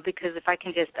amazing, Sal, because if I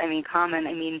can just, comment,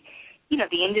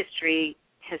 the industry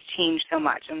has changed so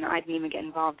much. I didn't even get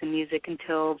involved in music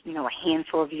until, a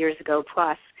handful of years ago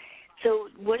plus. So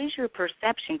what is your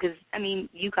perception? Because,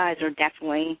 you guys are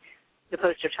definitely the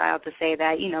poster child to say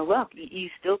that, look, you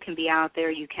still can be out there,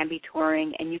 you can be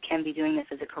touring, and you can be doing this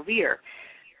as a career.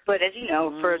 But as you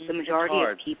know, for the majority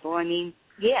of people, that's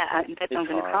what I'm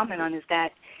going to comment on is that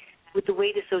with the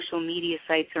way the social media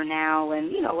sites are now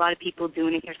and, a lot of people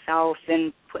doing it yourself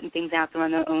and putting things out there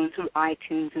on their own through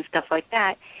iTunes and stuff like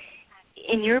that,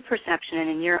 in your perception and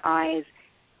in your eyes,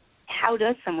 how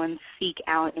does someone seek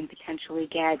out and potentially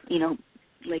get,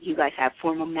 like you guys have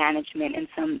formal management and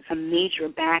some major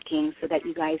backing so that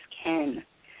you guys can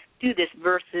do this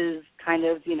versus kind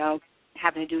of,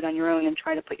 having to do it on your own and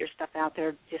try to put your stuff out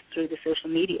there just through the social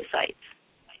media sites?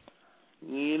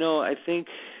 I think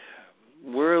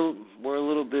we're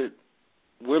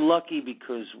lucky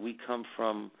because we come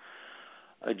from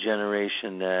a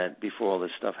generation that before all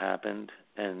this stuff happened,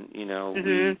 and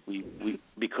we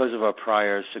because of our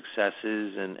prior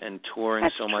successes and touring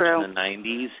That's so much true. in the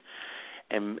 90s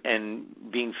and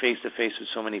being face to face with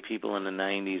so many people in the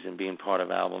 90s and being part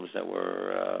of albums that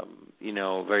were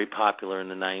very popular in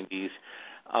the 90s.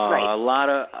 A lot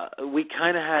of we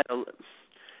kind of had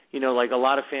a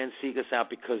lot of fans seek us out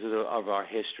because of our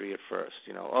history at first.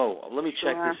 Let me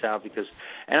check this out because,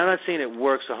 and I'm not saying it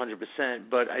works 100%,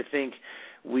 but I think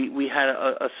we had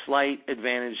a slight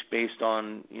advantage based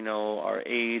on our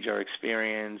age, our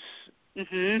experience,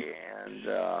 and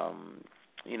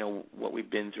what we've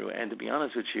been through. And to be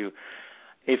honest with you,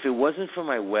 if it wasn't for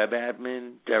my web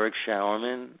admin, Derek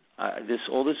Showerman,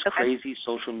 all this crazy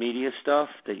social media stuff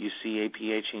that you see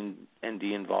APH and ND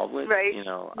involved with,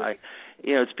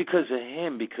 it's because of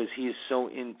him, because he is so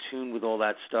in tune with all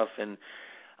that stuff. And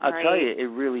I'll tell you, it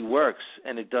really works,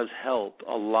 and it does help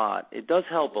a lot. It does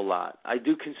help a lot. I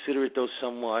do consider it, though,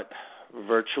 somewhat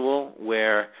virtual,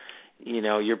 where,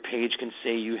 your page can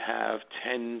say you have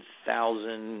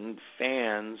 10,000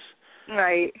 fans.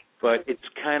 Right. But it's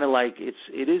kind of like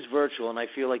it is virtual, and I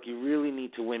feel like you really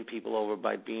need to win people over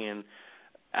by being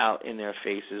out in their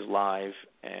faces live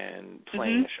and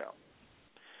playing the show.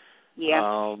 Yeah.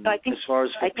 So I think, as far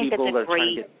as for people that are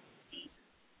trying to get...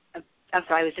 I'm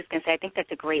sorry, I was just going to say, I think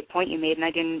that's a great point you made, and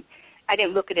I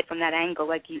didn't look at it from that angle.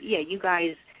 Like, you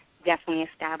guys definitely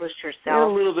established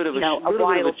yourself. A little bit of a jump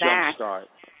start.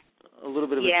 A little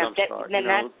bit of a jump start.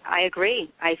 I agree.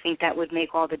 I think that would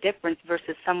make all the difference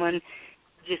versus someone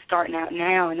just starting out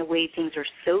now, and the way things are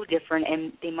so different,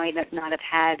 and they might not have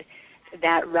had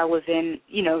that relevant,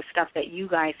 stuff that you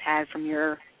guys had from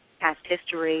your past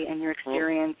history and your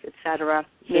experience, etc.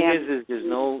 The thing is, there's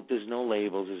no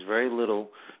labels. There's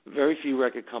very few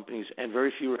record companies, and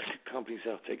very few record companies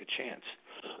that'll take a chance.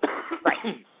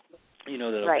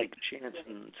 That'll take a chance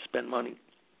and spend money.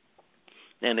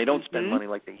 And they don't spend money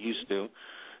like they used to.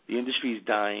 The industry's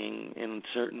dying in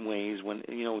certain ways,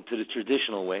 to the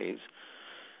traditional ways.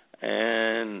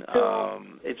 And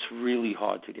it's really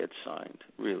hard to get signed,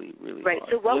 really, really hard.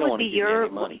 So what would be your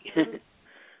money?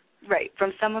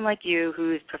 From someone like you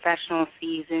who's professional,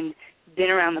 seasoned, been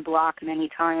around the block many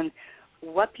times,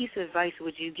 what piece of advice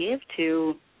would you give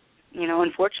to,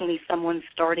 unfortunately, someone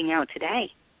starting out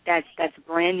today that's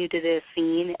brand new to the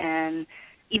scene, and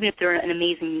even if they're an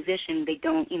amazing musician, they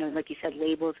don't, like you said,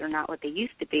 labels are not what they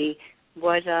used to be.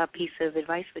 What piece of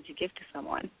advice would you give to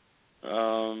someone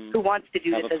who wants to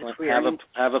do this as a career?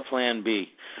 Have a plan B.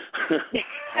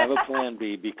 Have a plan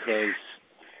B, because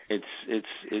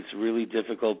it's really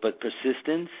difficult. But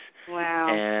persistence,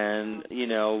 and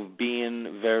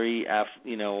being very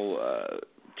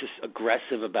just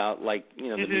aggressive about the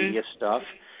media stuff.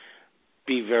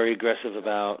 Be very aggressive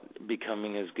about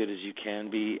becoming as good as you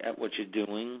can be at what you're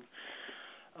doing,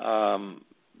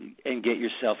 and get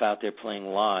yourself out there playing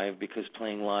live, because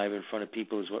playing live in front of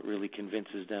people is what really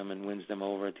convinces them and wins them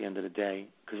over at the end of the day.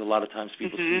 Because a lot of times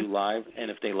people see you live,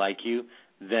 and if they like you,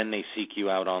 then they seek you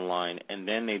out online, and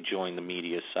then they join the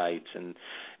media sites and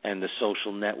the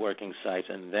social networking sites,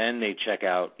 and then they check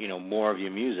out, more of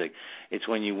your music. It's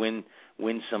when you win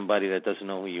somebody that doesn't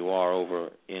know who you are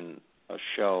over in a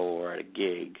show or at a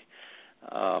gig.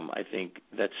 I think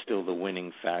that's still the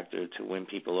winning factor, to win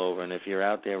people over. And if you're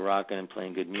out there rocking and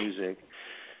playing good music,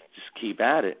 just keep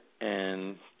at it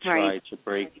and try to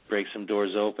break some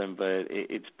doors open. But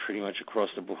it's pretty much across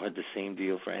the board the same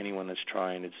deal for anyone that's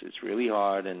trying. It's really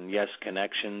hard, and yes,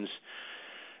 connections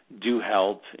do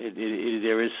help.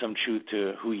 There is some truth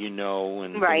to who you know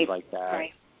and things like that.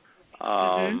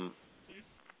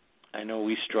 I know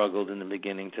we struggled in the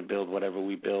beginning to build whatever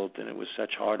we built, and it was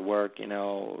such hard work,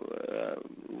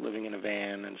 living in a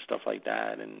van and stuff like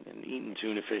that, and eating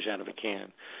tuna fish out of a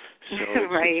can. So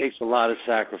it takes a lot of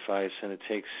sacrifice, and it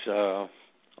takes a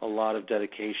lot of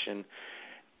dedication,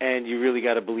 and you really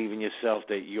got to believe in yourself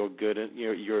that you're good at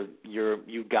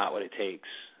you got what it takes,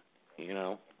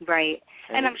 Right.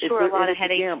 And I'm sure a lot of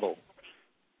headaches. It's a gamble.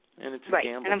 And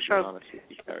I'm sure,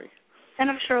 Kerri. And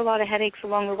I'm sure a lot of headaches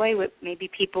along the way with maybe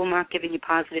people not giving you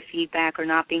positive feedback or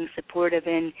not being supportive,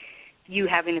 and you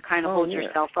having to kind of hold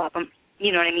yourself up.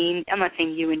 You know what I mean? I'm not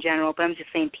saying you in general, but I'm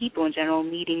just saying people in general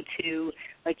needing to,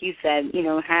 like you said,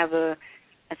 have a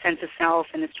sense of self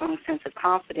and a strong sense of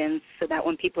confidence, so that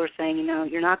when people are saying,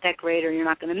 you're not that great or you're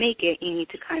not going to make it, you need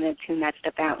to kind of tune that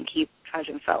stuff out and keep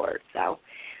trudging forward. So,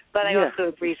 but I also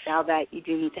agree, Sal, that you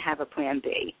do need to have a plan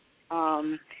B.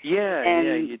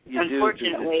 You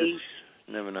unfortunately, do.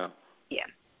 Never know.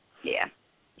 Yeah.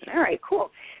 All right,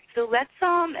 cool. So let's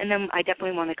and then I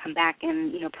definitely want to come back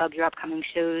and plug your upcoming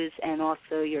shows and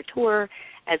also your tour,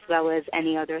 as well as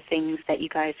any other things that you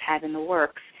guys have in the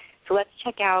works. So let's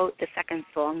check out the second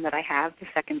song that I have, the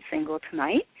second single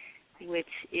tonight, which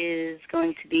is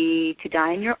going to be "To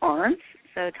Die in Your Arms."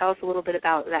 So tell us a little bit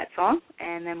about that song,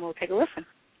 and then we'll take a listen.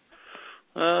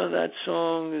 That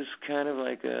song is kind of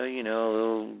like a,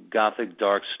 little gothic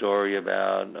dark story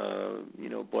about,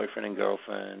 boyfriend and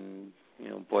girlfriend.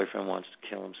 Boyfriend wants to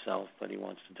kill himself, but he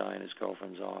wants to die in his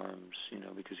girlfriend's arms,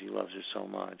 because he loves her so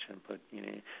much. But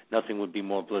nothing would be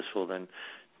more blissful than,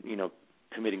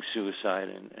 committing suicide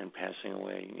and passing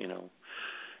away,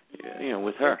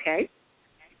 with her. Okay.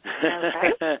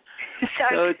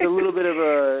 So it's a little bit of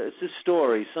it's a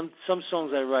story. Some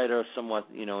songs I write are somewhat,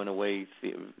 in a way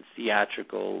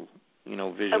theatrical,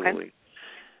 visually. Okay.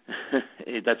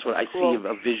 That's what I see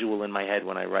a visual in my head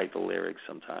when I write the lyrics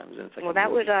sometimes. And it's like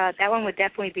that one would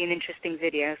definitely be an interesting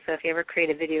video. So if you ever create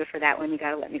a video for that one, you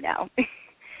got to let me know.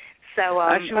 So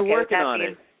actually, we're working on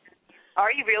it.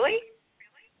 Are you really?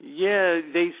 Yeah,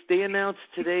 they announced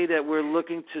today that we're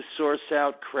looking to source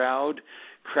out crowd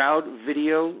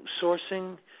video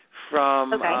sourcing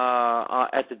from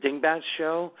at the Dingbat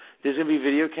show. There's going to be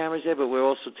video cameras there, but we're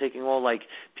also taking all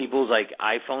people's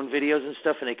iPhone videos and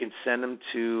stuff, and they can send them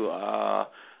to a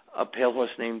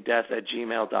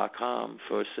palehorsenamedeath@gmail.com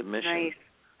for submission. Nice.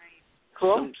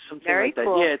 Cool. Something Very like that.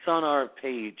 Cool. Yeah, it's on our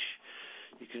page.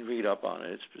 You can read up on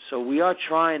it. So we are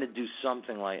trying to do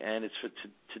something and it's for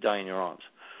To Die in Your Arms.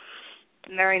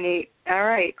 Very neat. All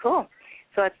right, cool.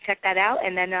 So let's check that out,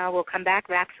 and then we'll come back,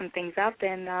 wrap some things up,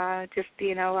 and just,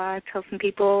 tell some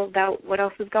people about what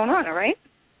else is going on, all right?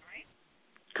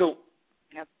 Cool.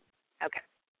 Yep. Okay.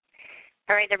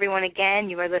 All right, everyone, again,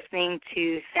 you are listening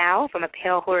to Sal from A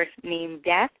Pale Horse Named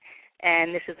Death,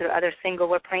 and this is the other single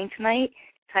we're playing tonight,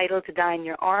 titled To Die in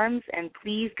Your Arms, and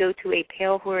please go to A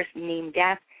Pale Horse Named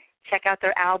Death. Check out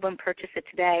their album, purchase it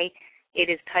today. It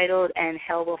is titled And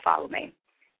Hell Will Follow Me.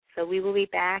 So we will be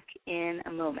back in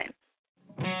a moment.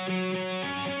 Hold me.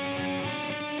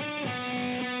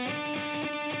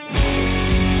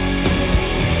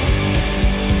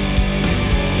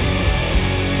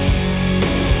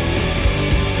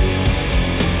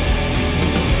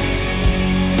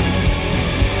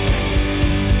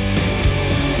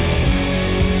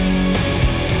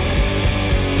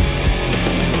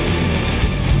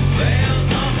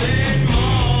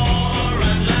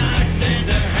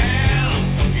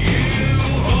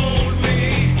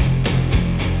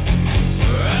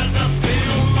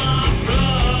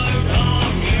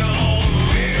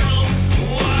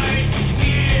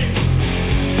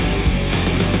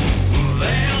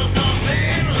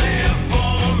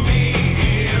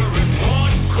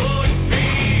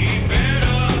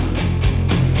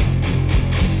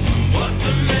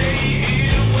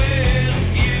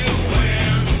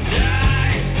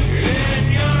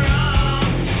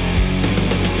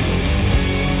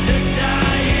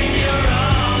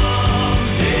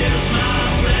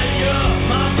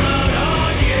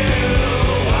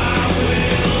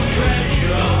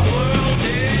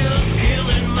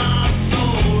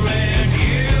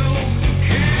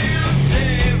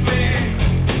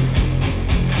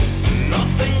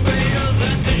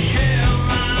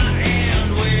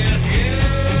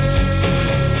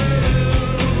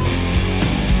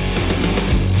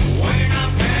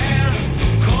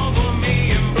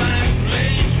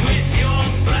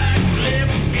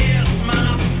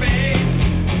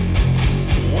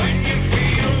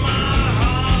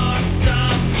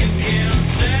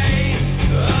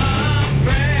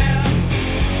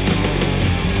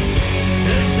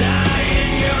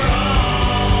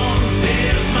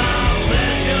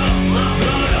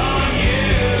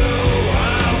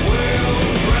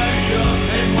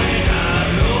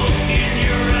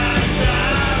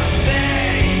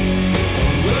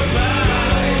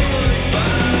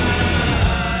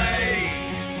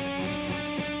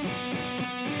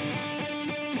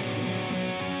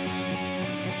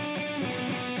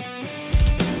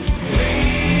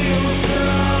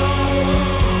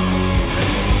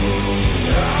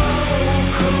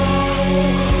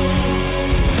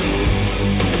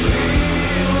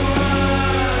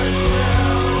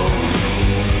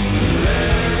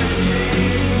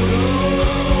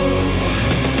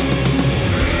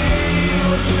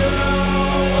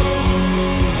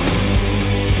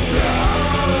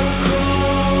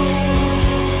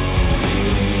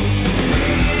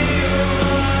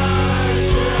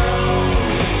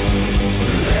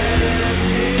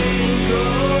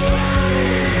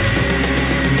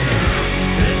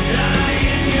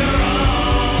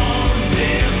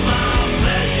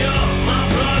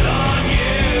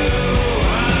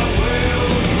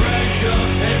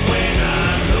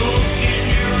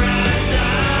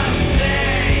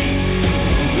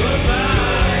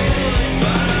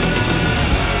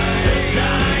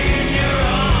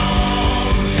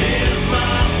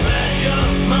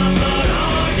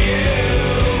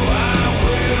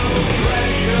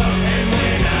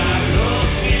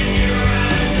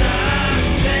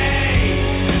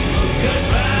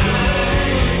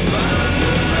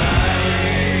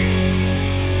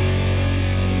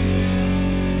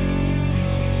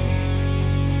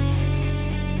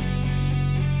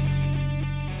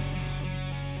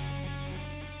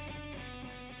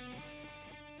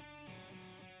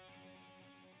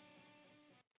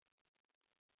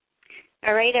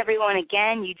 All right, everyone,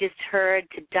 again, you just heard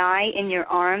To Die in Your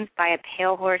Arms by A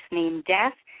Pale Horse Named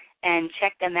Death, and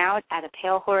check them out at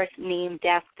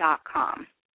apalehorsenamedeath.com.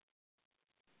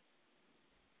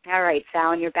 All right,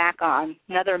 Sal, and you're back on.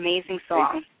 Another amazing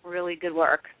song. Really good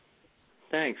work.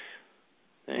 Thanks.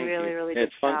 Thank you. Really good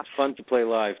it's fun, stuff. It's fun to play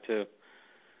live, too.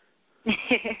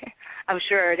 I'm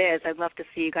sure it is. I'd love to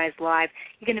see you guys live.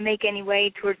 You going to make any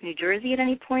way towards New Jersey at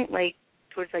any point, like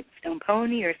towards like Stone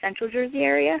Pony or Central Jersey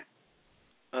area?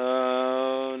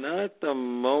 Not at the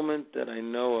moment that I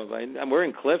know of. We're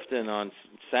in Clifton on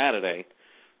Saturday.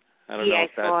 I don't know if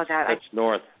that's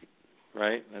north,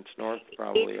 right? That's north,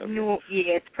 probably.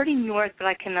 It's pretty north, but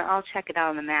I'll check it out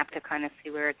on the map to kind of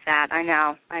see where it's at. I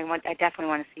know. I definitely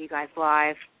want to see you guys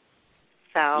live.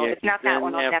 So it's not that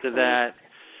one. After that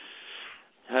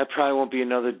probably won't be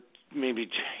another maybe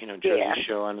Jersey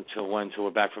show until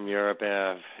we're back from Europe.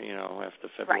 After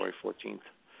February 14th.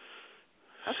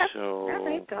 Okay. So, so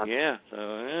if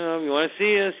you want to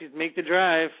see us, you make the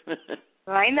drive.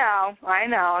 I know.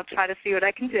 I'll try to see what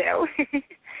I can do.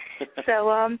 So,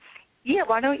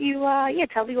 why don't you,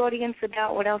 tell the audience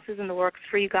about what else is in the works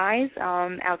for you guys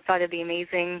outside of the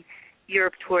amazing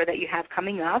Europe tour that you have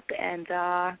coming up, and,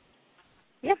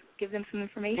 give them some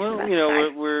information about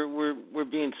it. we're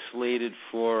being slated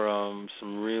for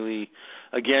some really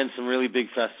big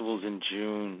festivals in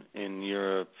June in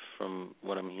Europe, from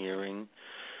what I'm hearing.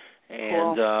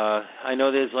 And cool. I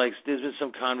know there's been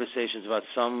some conversations about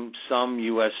some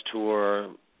U.S.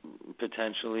 tour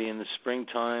potentially in the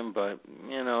springtime, but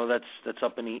that's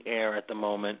up in the air at the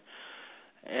moment.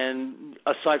 And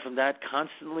aside from that, I'm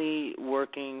constantly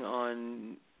working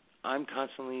on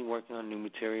new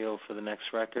material for the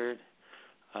next record.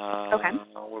 Okay.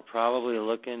 We're probably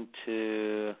looking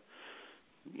to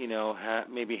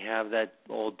maybe have that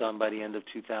all done by the end of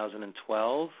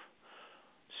 2012.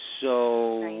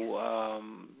 So,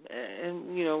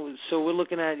 so we're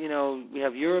looking at, we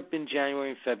have Europe in January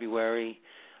and February.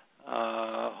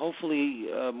 Hopefully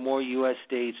more U.S.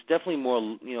 dates, definitely more,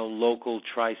 local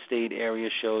tri-state area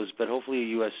shows, but hopefully a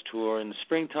U.S. tour in the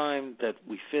springtime that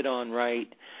we fit on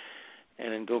right,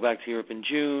 and then go back to Europe in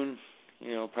June,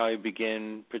 probably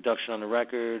begin production on the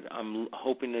record. I'm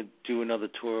hoping to do another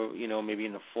tour, maybe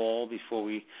in the fall before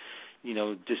we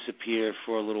disappear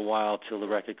for a little while till the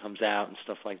record comes out and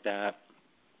stuff like that.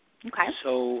 Okay.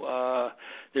 So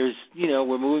there's,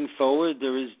 we're moving forward.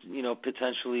 There is,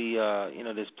 potentially,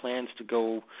 there's plans to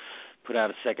go put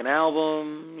out a second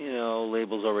album.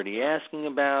 Labels already asking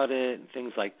about it, and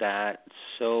things like that.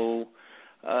 So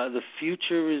the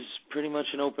future is pretty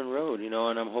much an open road, and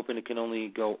I'm hoping it can only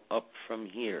go up from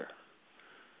here.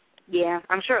 Yeah,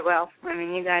 I'm sure it will. I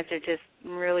mean, you guys are just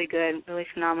really good, really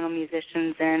phenomenal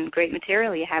musicians, and great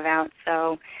material you have out.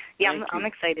 So, I'm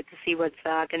excited to see what's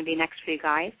going to be next for you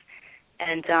guys.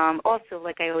 And also,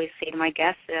 like I always say to my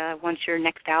guests, once your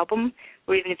next album,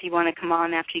 or even if you want to come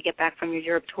on after you get back from your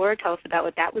Europe tour, tell us about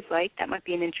what that was like. That might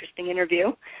be an interesting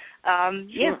interview.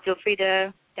 Sure. Feel free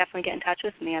to definitely get in touch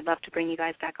with me. I'd love to bring you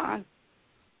guys back on.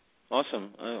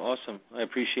 Awesome. I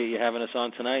appreciate you having us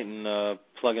on tonight and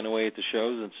plugging away at the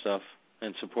shows and stuff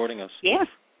and supporting us. Yeah,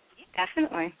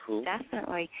 definitely. Cool.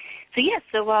 Definitely.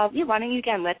 So, why don't you,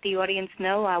 again, let the audience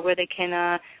know where they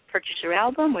can purchase your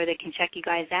album, where they can check you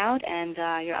guys out, and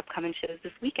your upcoming shows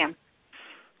this weekend.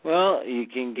 Well, you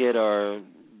can get our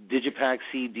Digipack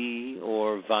CD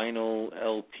or vinyl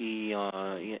LP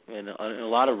in a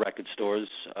lot of record stores.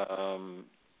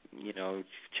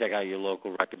 Check out your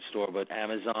local record store, but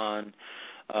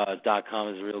Amazon.com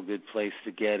is a real good place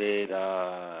to get it.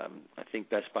 I think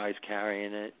Best Buy's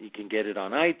carrying it. You can get it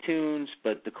on iTunes,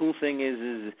 but the cool thing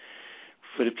is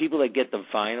for the people that get the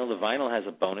vinyl has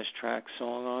a bonus track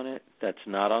song on it that's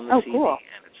not on the CD, cool.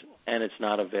 and it's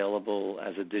not available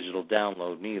as a digital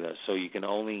download neither. So you can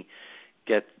only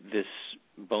get this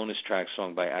bonus track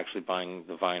song by actually buying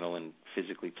the vinyl and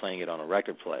physically playing it on a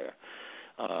record player.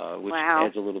 Which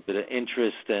adds a little bit of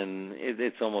interest, and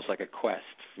it's almost like a quest,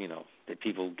 that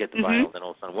people get the vinyl, and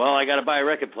all of a sudden, I got to buy a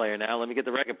record player now. Let me get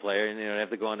the record player, and they have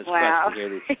to go on this quest to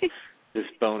hear this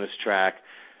bonus track.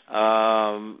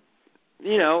 And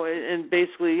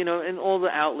basically, in all the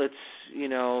outlets, I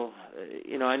know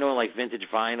like Vintage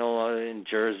Vinyl in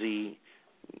Jersey,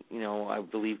 I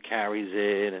believe carries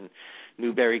it, and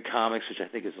Newberry Comics, which I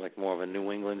think is like more of a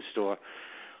New England store.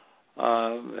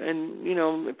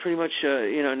 Pretty much,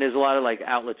 and there's a lot of like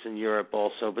outlets in Europe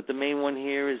also, but the main one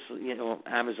here is,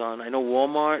 Amazon. I know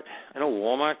Walmart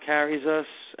carries us,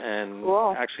 and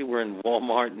actually we're in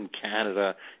Walmart in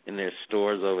Canada in their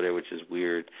stores over there, which is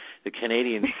weird. The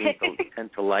Canadians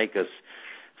tend to like us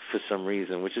for some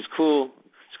reason, which is cool.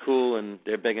 It's cool, and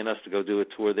they're begging us to go do a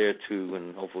tour there too,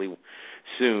 and hopefully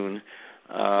soon.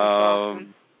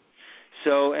 Awesome.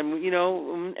 So, and we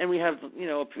have,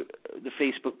 the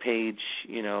Facebook page,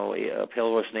 a Pale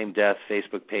Horse Named Death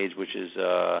Facebook page, which is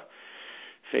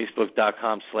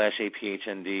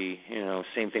facebook.com/APHND.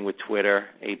 Same thing with Twitter,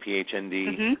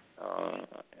 APHND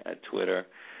at Twitter.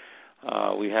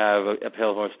 We have a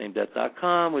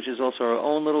palehorsenamedeath.com, which is also our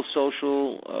own little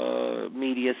social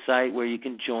media site where you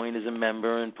can join as a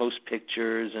member and post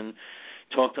pictures and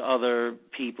talk to other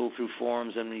people through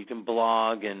forums, and you can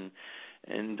blog and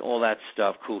all that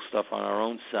stuff, cool stuff on our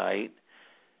own site.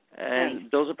 And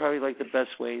those are probably like the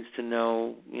best ways to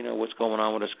know, what's going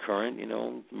on with us current,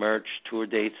 merch, tour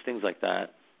dates, things like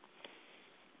that.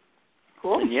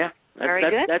 Cool. And yeah, Very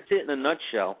good. That's it in a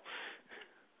nutshell.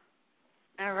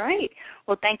 All right.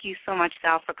 Well, thank you so much,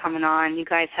 Sal, for coming on. You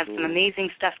guys have some amazing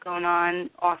stuff going on,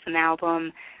 awesome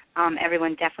album.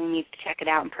 Everyone definitely needs to check it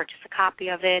out and purchase a copy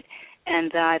of it.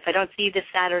 And if I don't see you this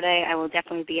Saturday, I will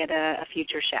definitely be at a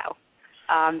future show.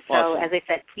 So, awesome. as I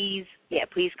said, please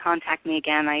contact me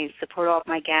again. I support all of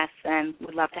my guests and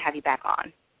would love to have you back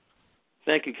on.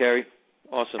 Thank you, Kerri.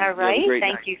 Awesome. All right.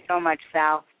 Thank you so much,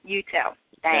 Sal. You too.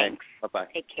 Thanks. Bye-bye.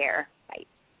 Take care. Bye.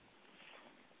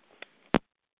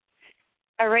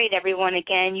 All right, everyone.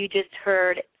 Again, you just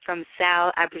heard from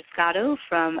Sal Abruscato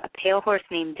from A Pale Horse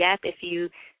Named Death. If you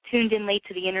tuned in late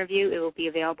to the interview, it will be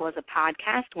available as a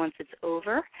podcast once it's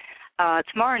over.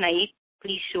 Tomorrow night,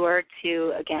 be sure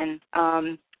to, again,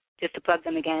 just to plug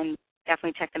them again,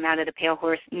 definitely check them out at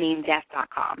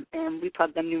apalehorsenamedeath.com. And we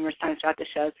plug them numerous times throughout the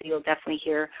show, so you'll definitely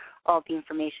hear all the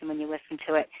information when you listen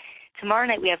to it. Tomorrow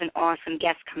night we have an awesome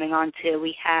guest coming on, too.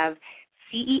 We have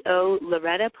CEO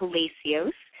Loretta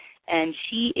Palacios, and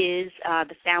she is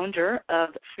the founder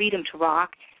of Freedom to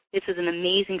Rock. This is an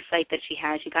amazing site that she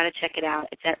has. You got to check it out.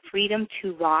 It's at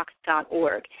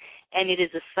freedomtorock.org. And it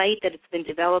is a site that has been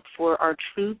developed for our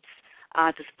troops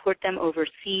to support them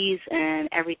overseas and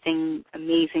everything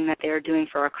amazing that they're doing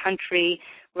for our country.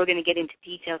 We're going to get into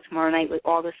detail tomorrow night with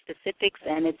all the specifics,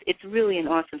 and it's really an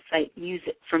awesome site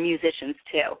for musicians,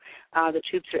 too. The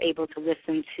troops are able to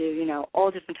listen to,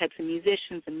 all different types of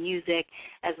musicians and music,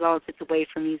 as well as it's a way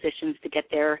for musicians to get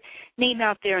their name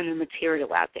out there and their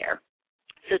material out there.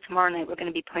 So tomorrow night we're going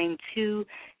to be playing 2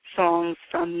 songs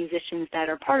from musicians that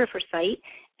are part of her site,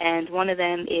 and one of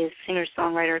them is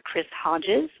singer-songwriter Chris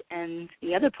Hodges, and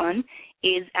the other one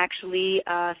is actually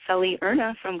Sully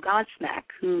Erna from Godsmack,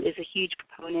 who is a huge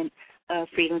proponent of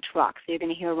Freedom to Rock. So you're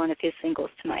going to hear one of his singles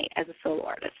tonight as a solo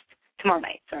artist. Tomorrow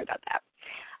night, sorry about that.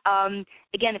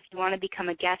 Again, if you want to become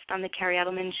a guest on the Kerri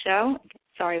Edelman Show,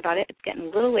 sorry about it, it's getting a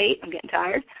little late, I'm getting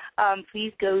tired,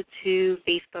 please go to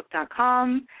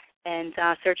facebook.com and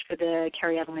search for the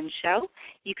Kerri Edelman Show.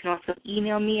 You can also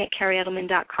email me at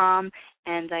kerriedelman.com,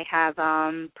 and I have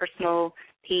personal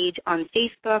page on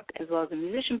Facebook as well as a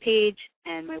musician page,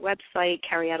 and my website,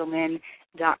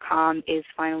 kerriedelman.com, is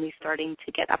finally starting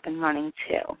to get up and running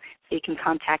too. So you can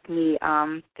contact me.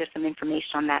 There's some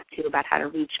information on that too about how to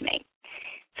reach me.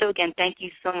 So again, thank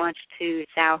you so much to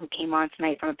Sal, who came on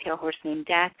tonight from A Pale Horse Named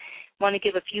Death. Want to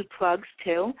give a few plugs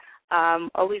too.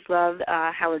 Always loved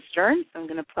Howard Stern, so I'm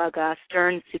going to plug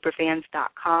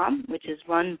sternsuperfans.com, which is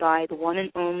run by the one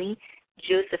and only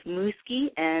Joseph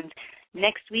Muskie. And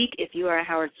next week, if you are a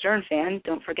Howard Stern fan,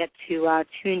 don't forget to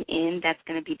tune in. That's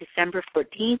going to be December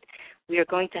 14th. We are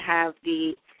going to have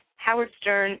the Howard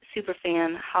Stern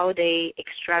Superfan Holiday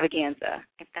Extravaganza,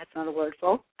 if that's not a word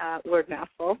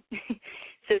mouthful.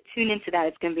 So tune into that.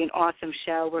 It's going to be an awesome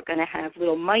show. We're going to have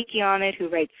little Mikey on it, who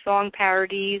writes song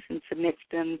parodies and submits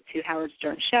them to Howard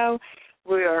Stern's show.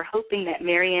 We are hoping that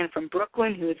Marianne from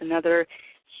Brooklyn, who is another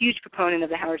huge proponent of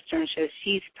the Howard Stern Show,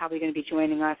 she's probably going to be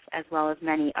joining us, as well as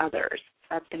many others. So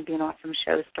that's going to be an awesome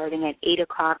show starting at 8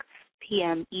 o'clock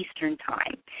p.m. Eastern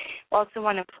Time. Also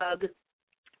want to plug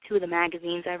 2 of the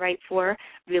magazines I write for,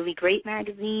 Really Great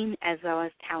Magazine as well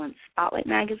as Talent Spotlight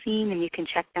Magazine, and you can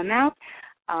check them out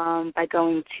by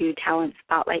going to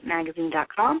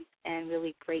talentspotlightmagazine.com and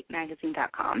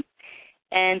reallyGreatMagazine.com.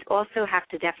 And also have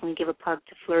to definitely give a plug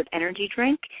to Flirt Energy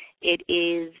Drink. It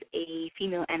is a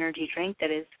female energy drink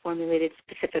that is formulated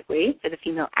specifically for the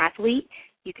female athlete.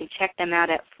 You can check them out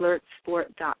at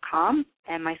flirtsport.com,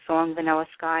 and my song Vanilla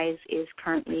Skies is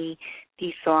currently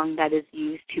the song that is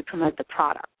used to promote the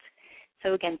product.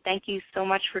 So again, thank you so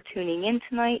much for tuning in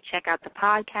tonight. Check out the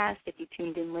podcast if you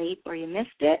tuned in late or you missed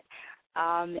it.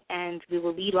 And we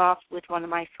will lead off with one of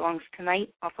my songs tonight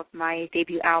off of my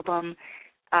debut album,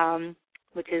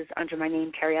 which is under my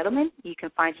name, Kerri Edelman. You can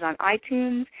find it on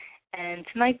iTunes. And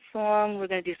tonight's song, we're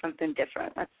going to do something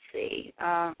different. Let's see.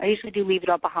 I usually do Leave It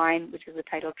All Behind, which is the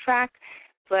title track.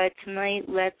 but tonight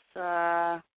let's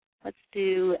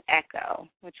do Echo,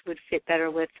 which would fit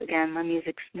better with, again, my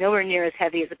music's nowhere near as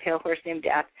heavy as A Pale Horse Named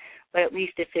Death, but at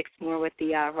least it fits more with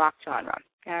the rock genre.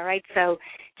 All right, so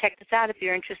check this out if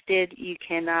you're interested. You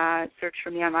can search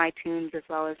for me on iTunes as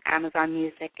well as Amazon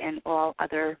Music and all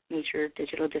other major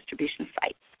digital distribution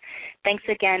sites. Thanks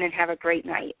again and have a great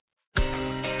night.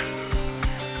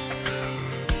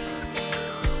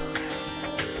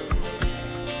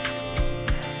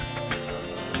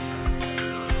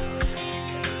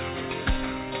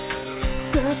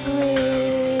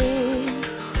 Suffering,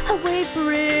 I wait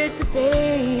for it to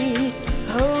fade.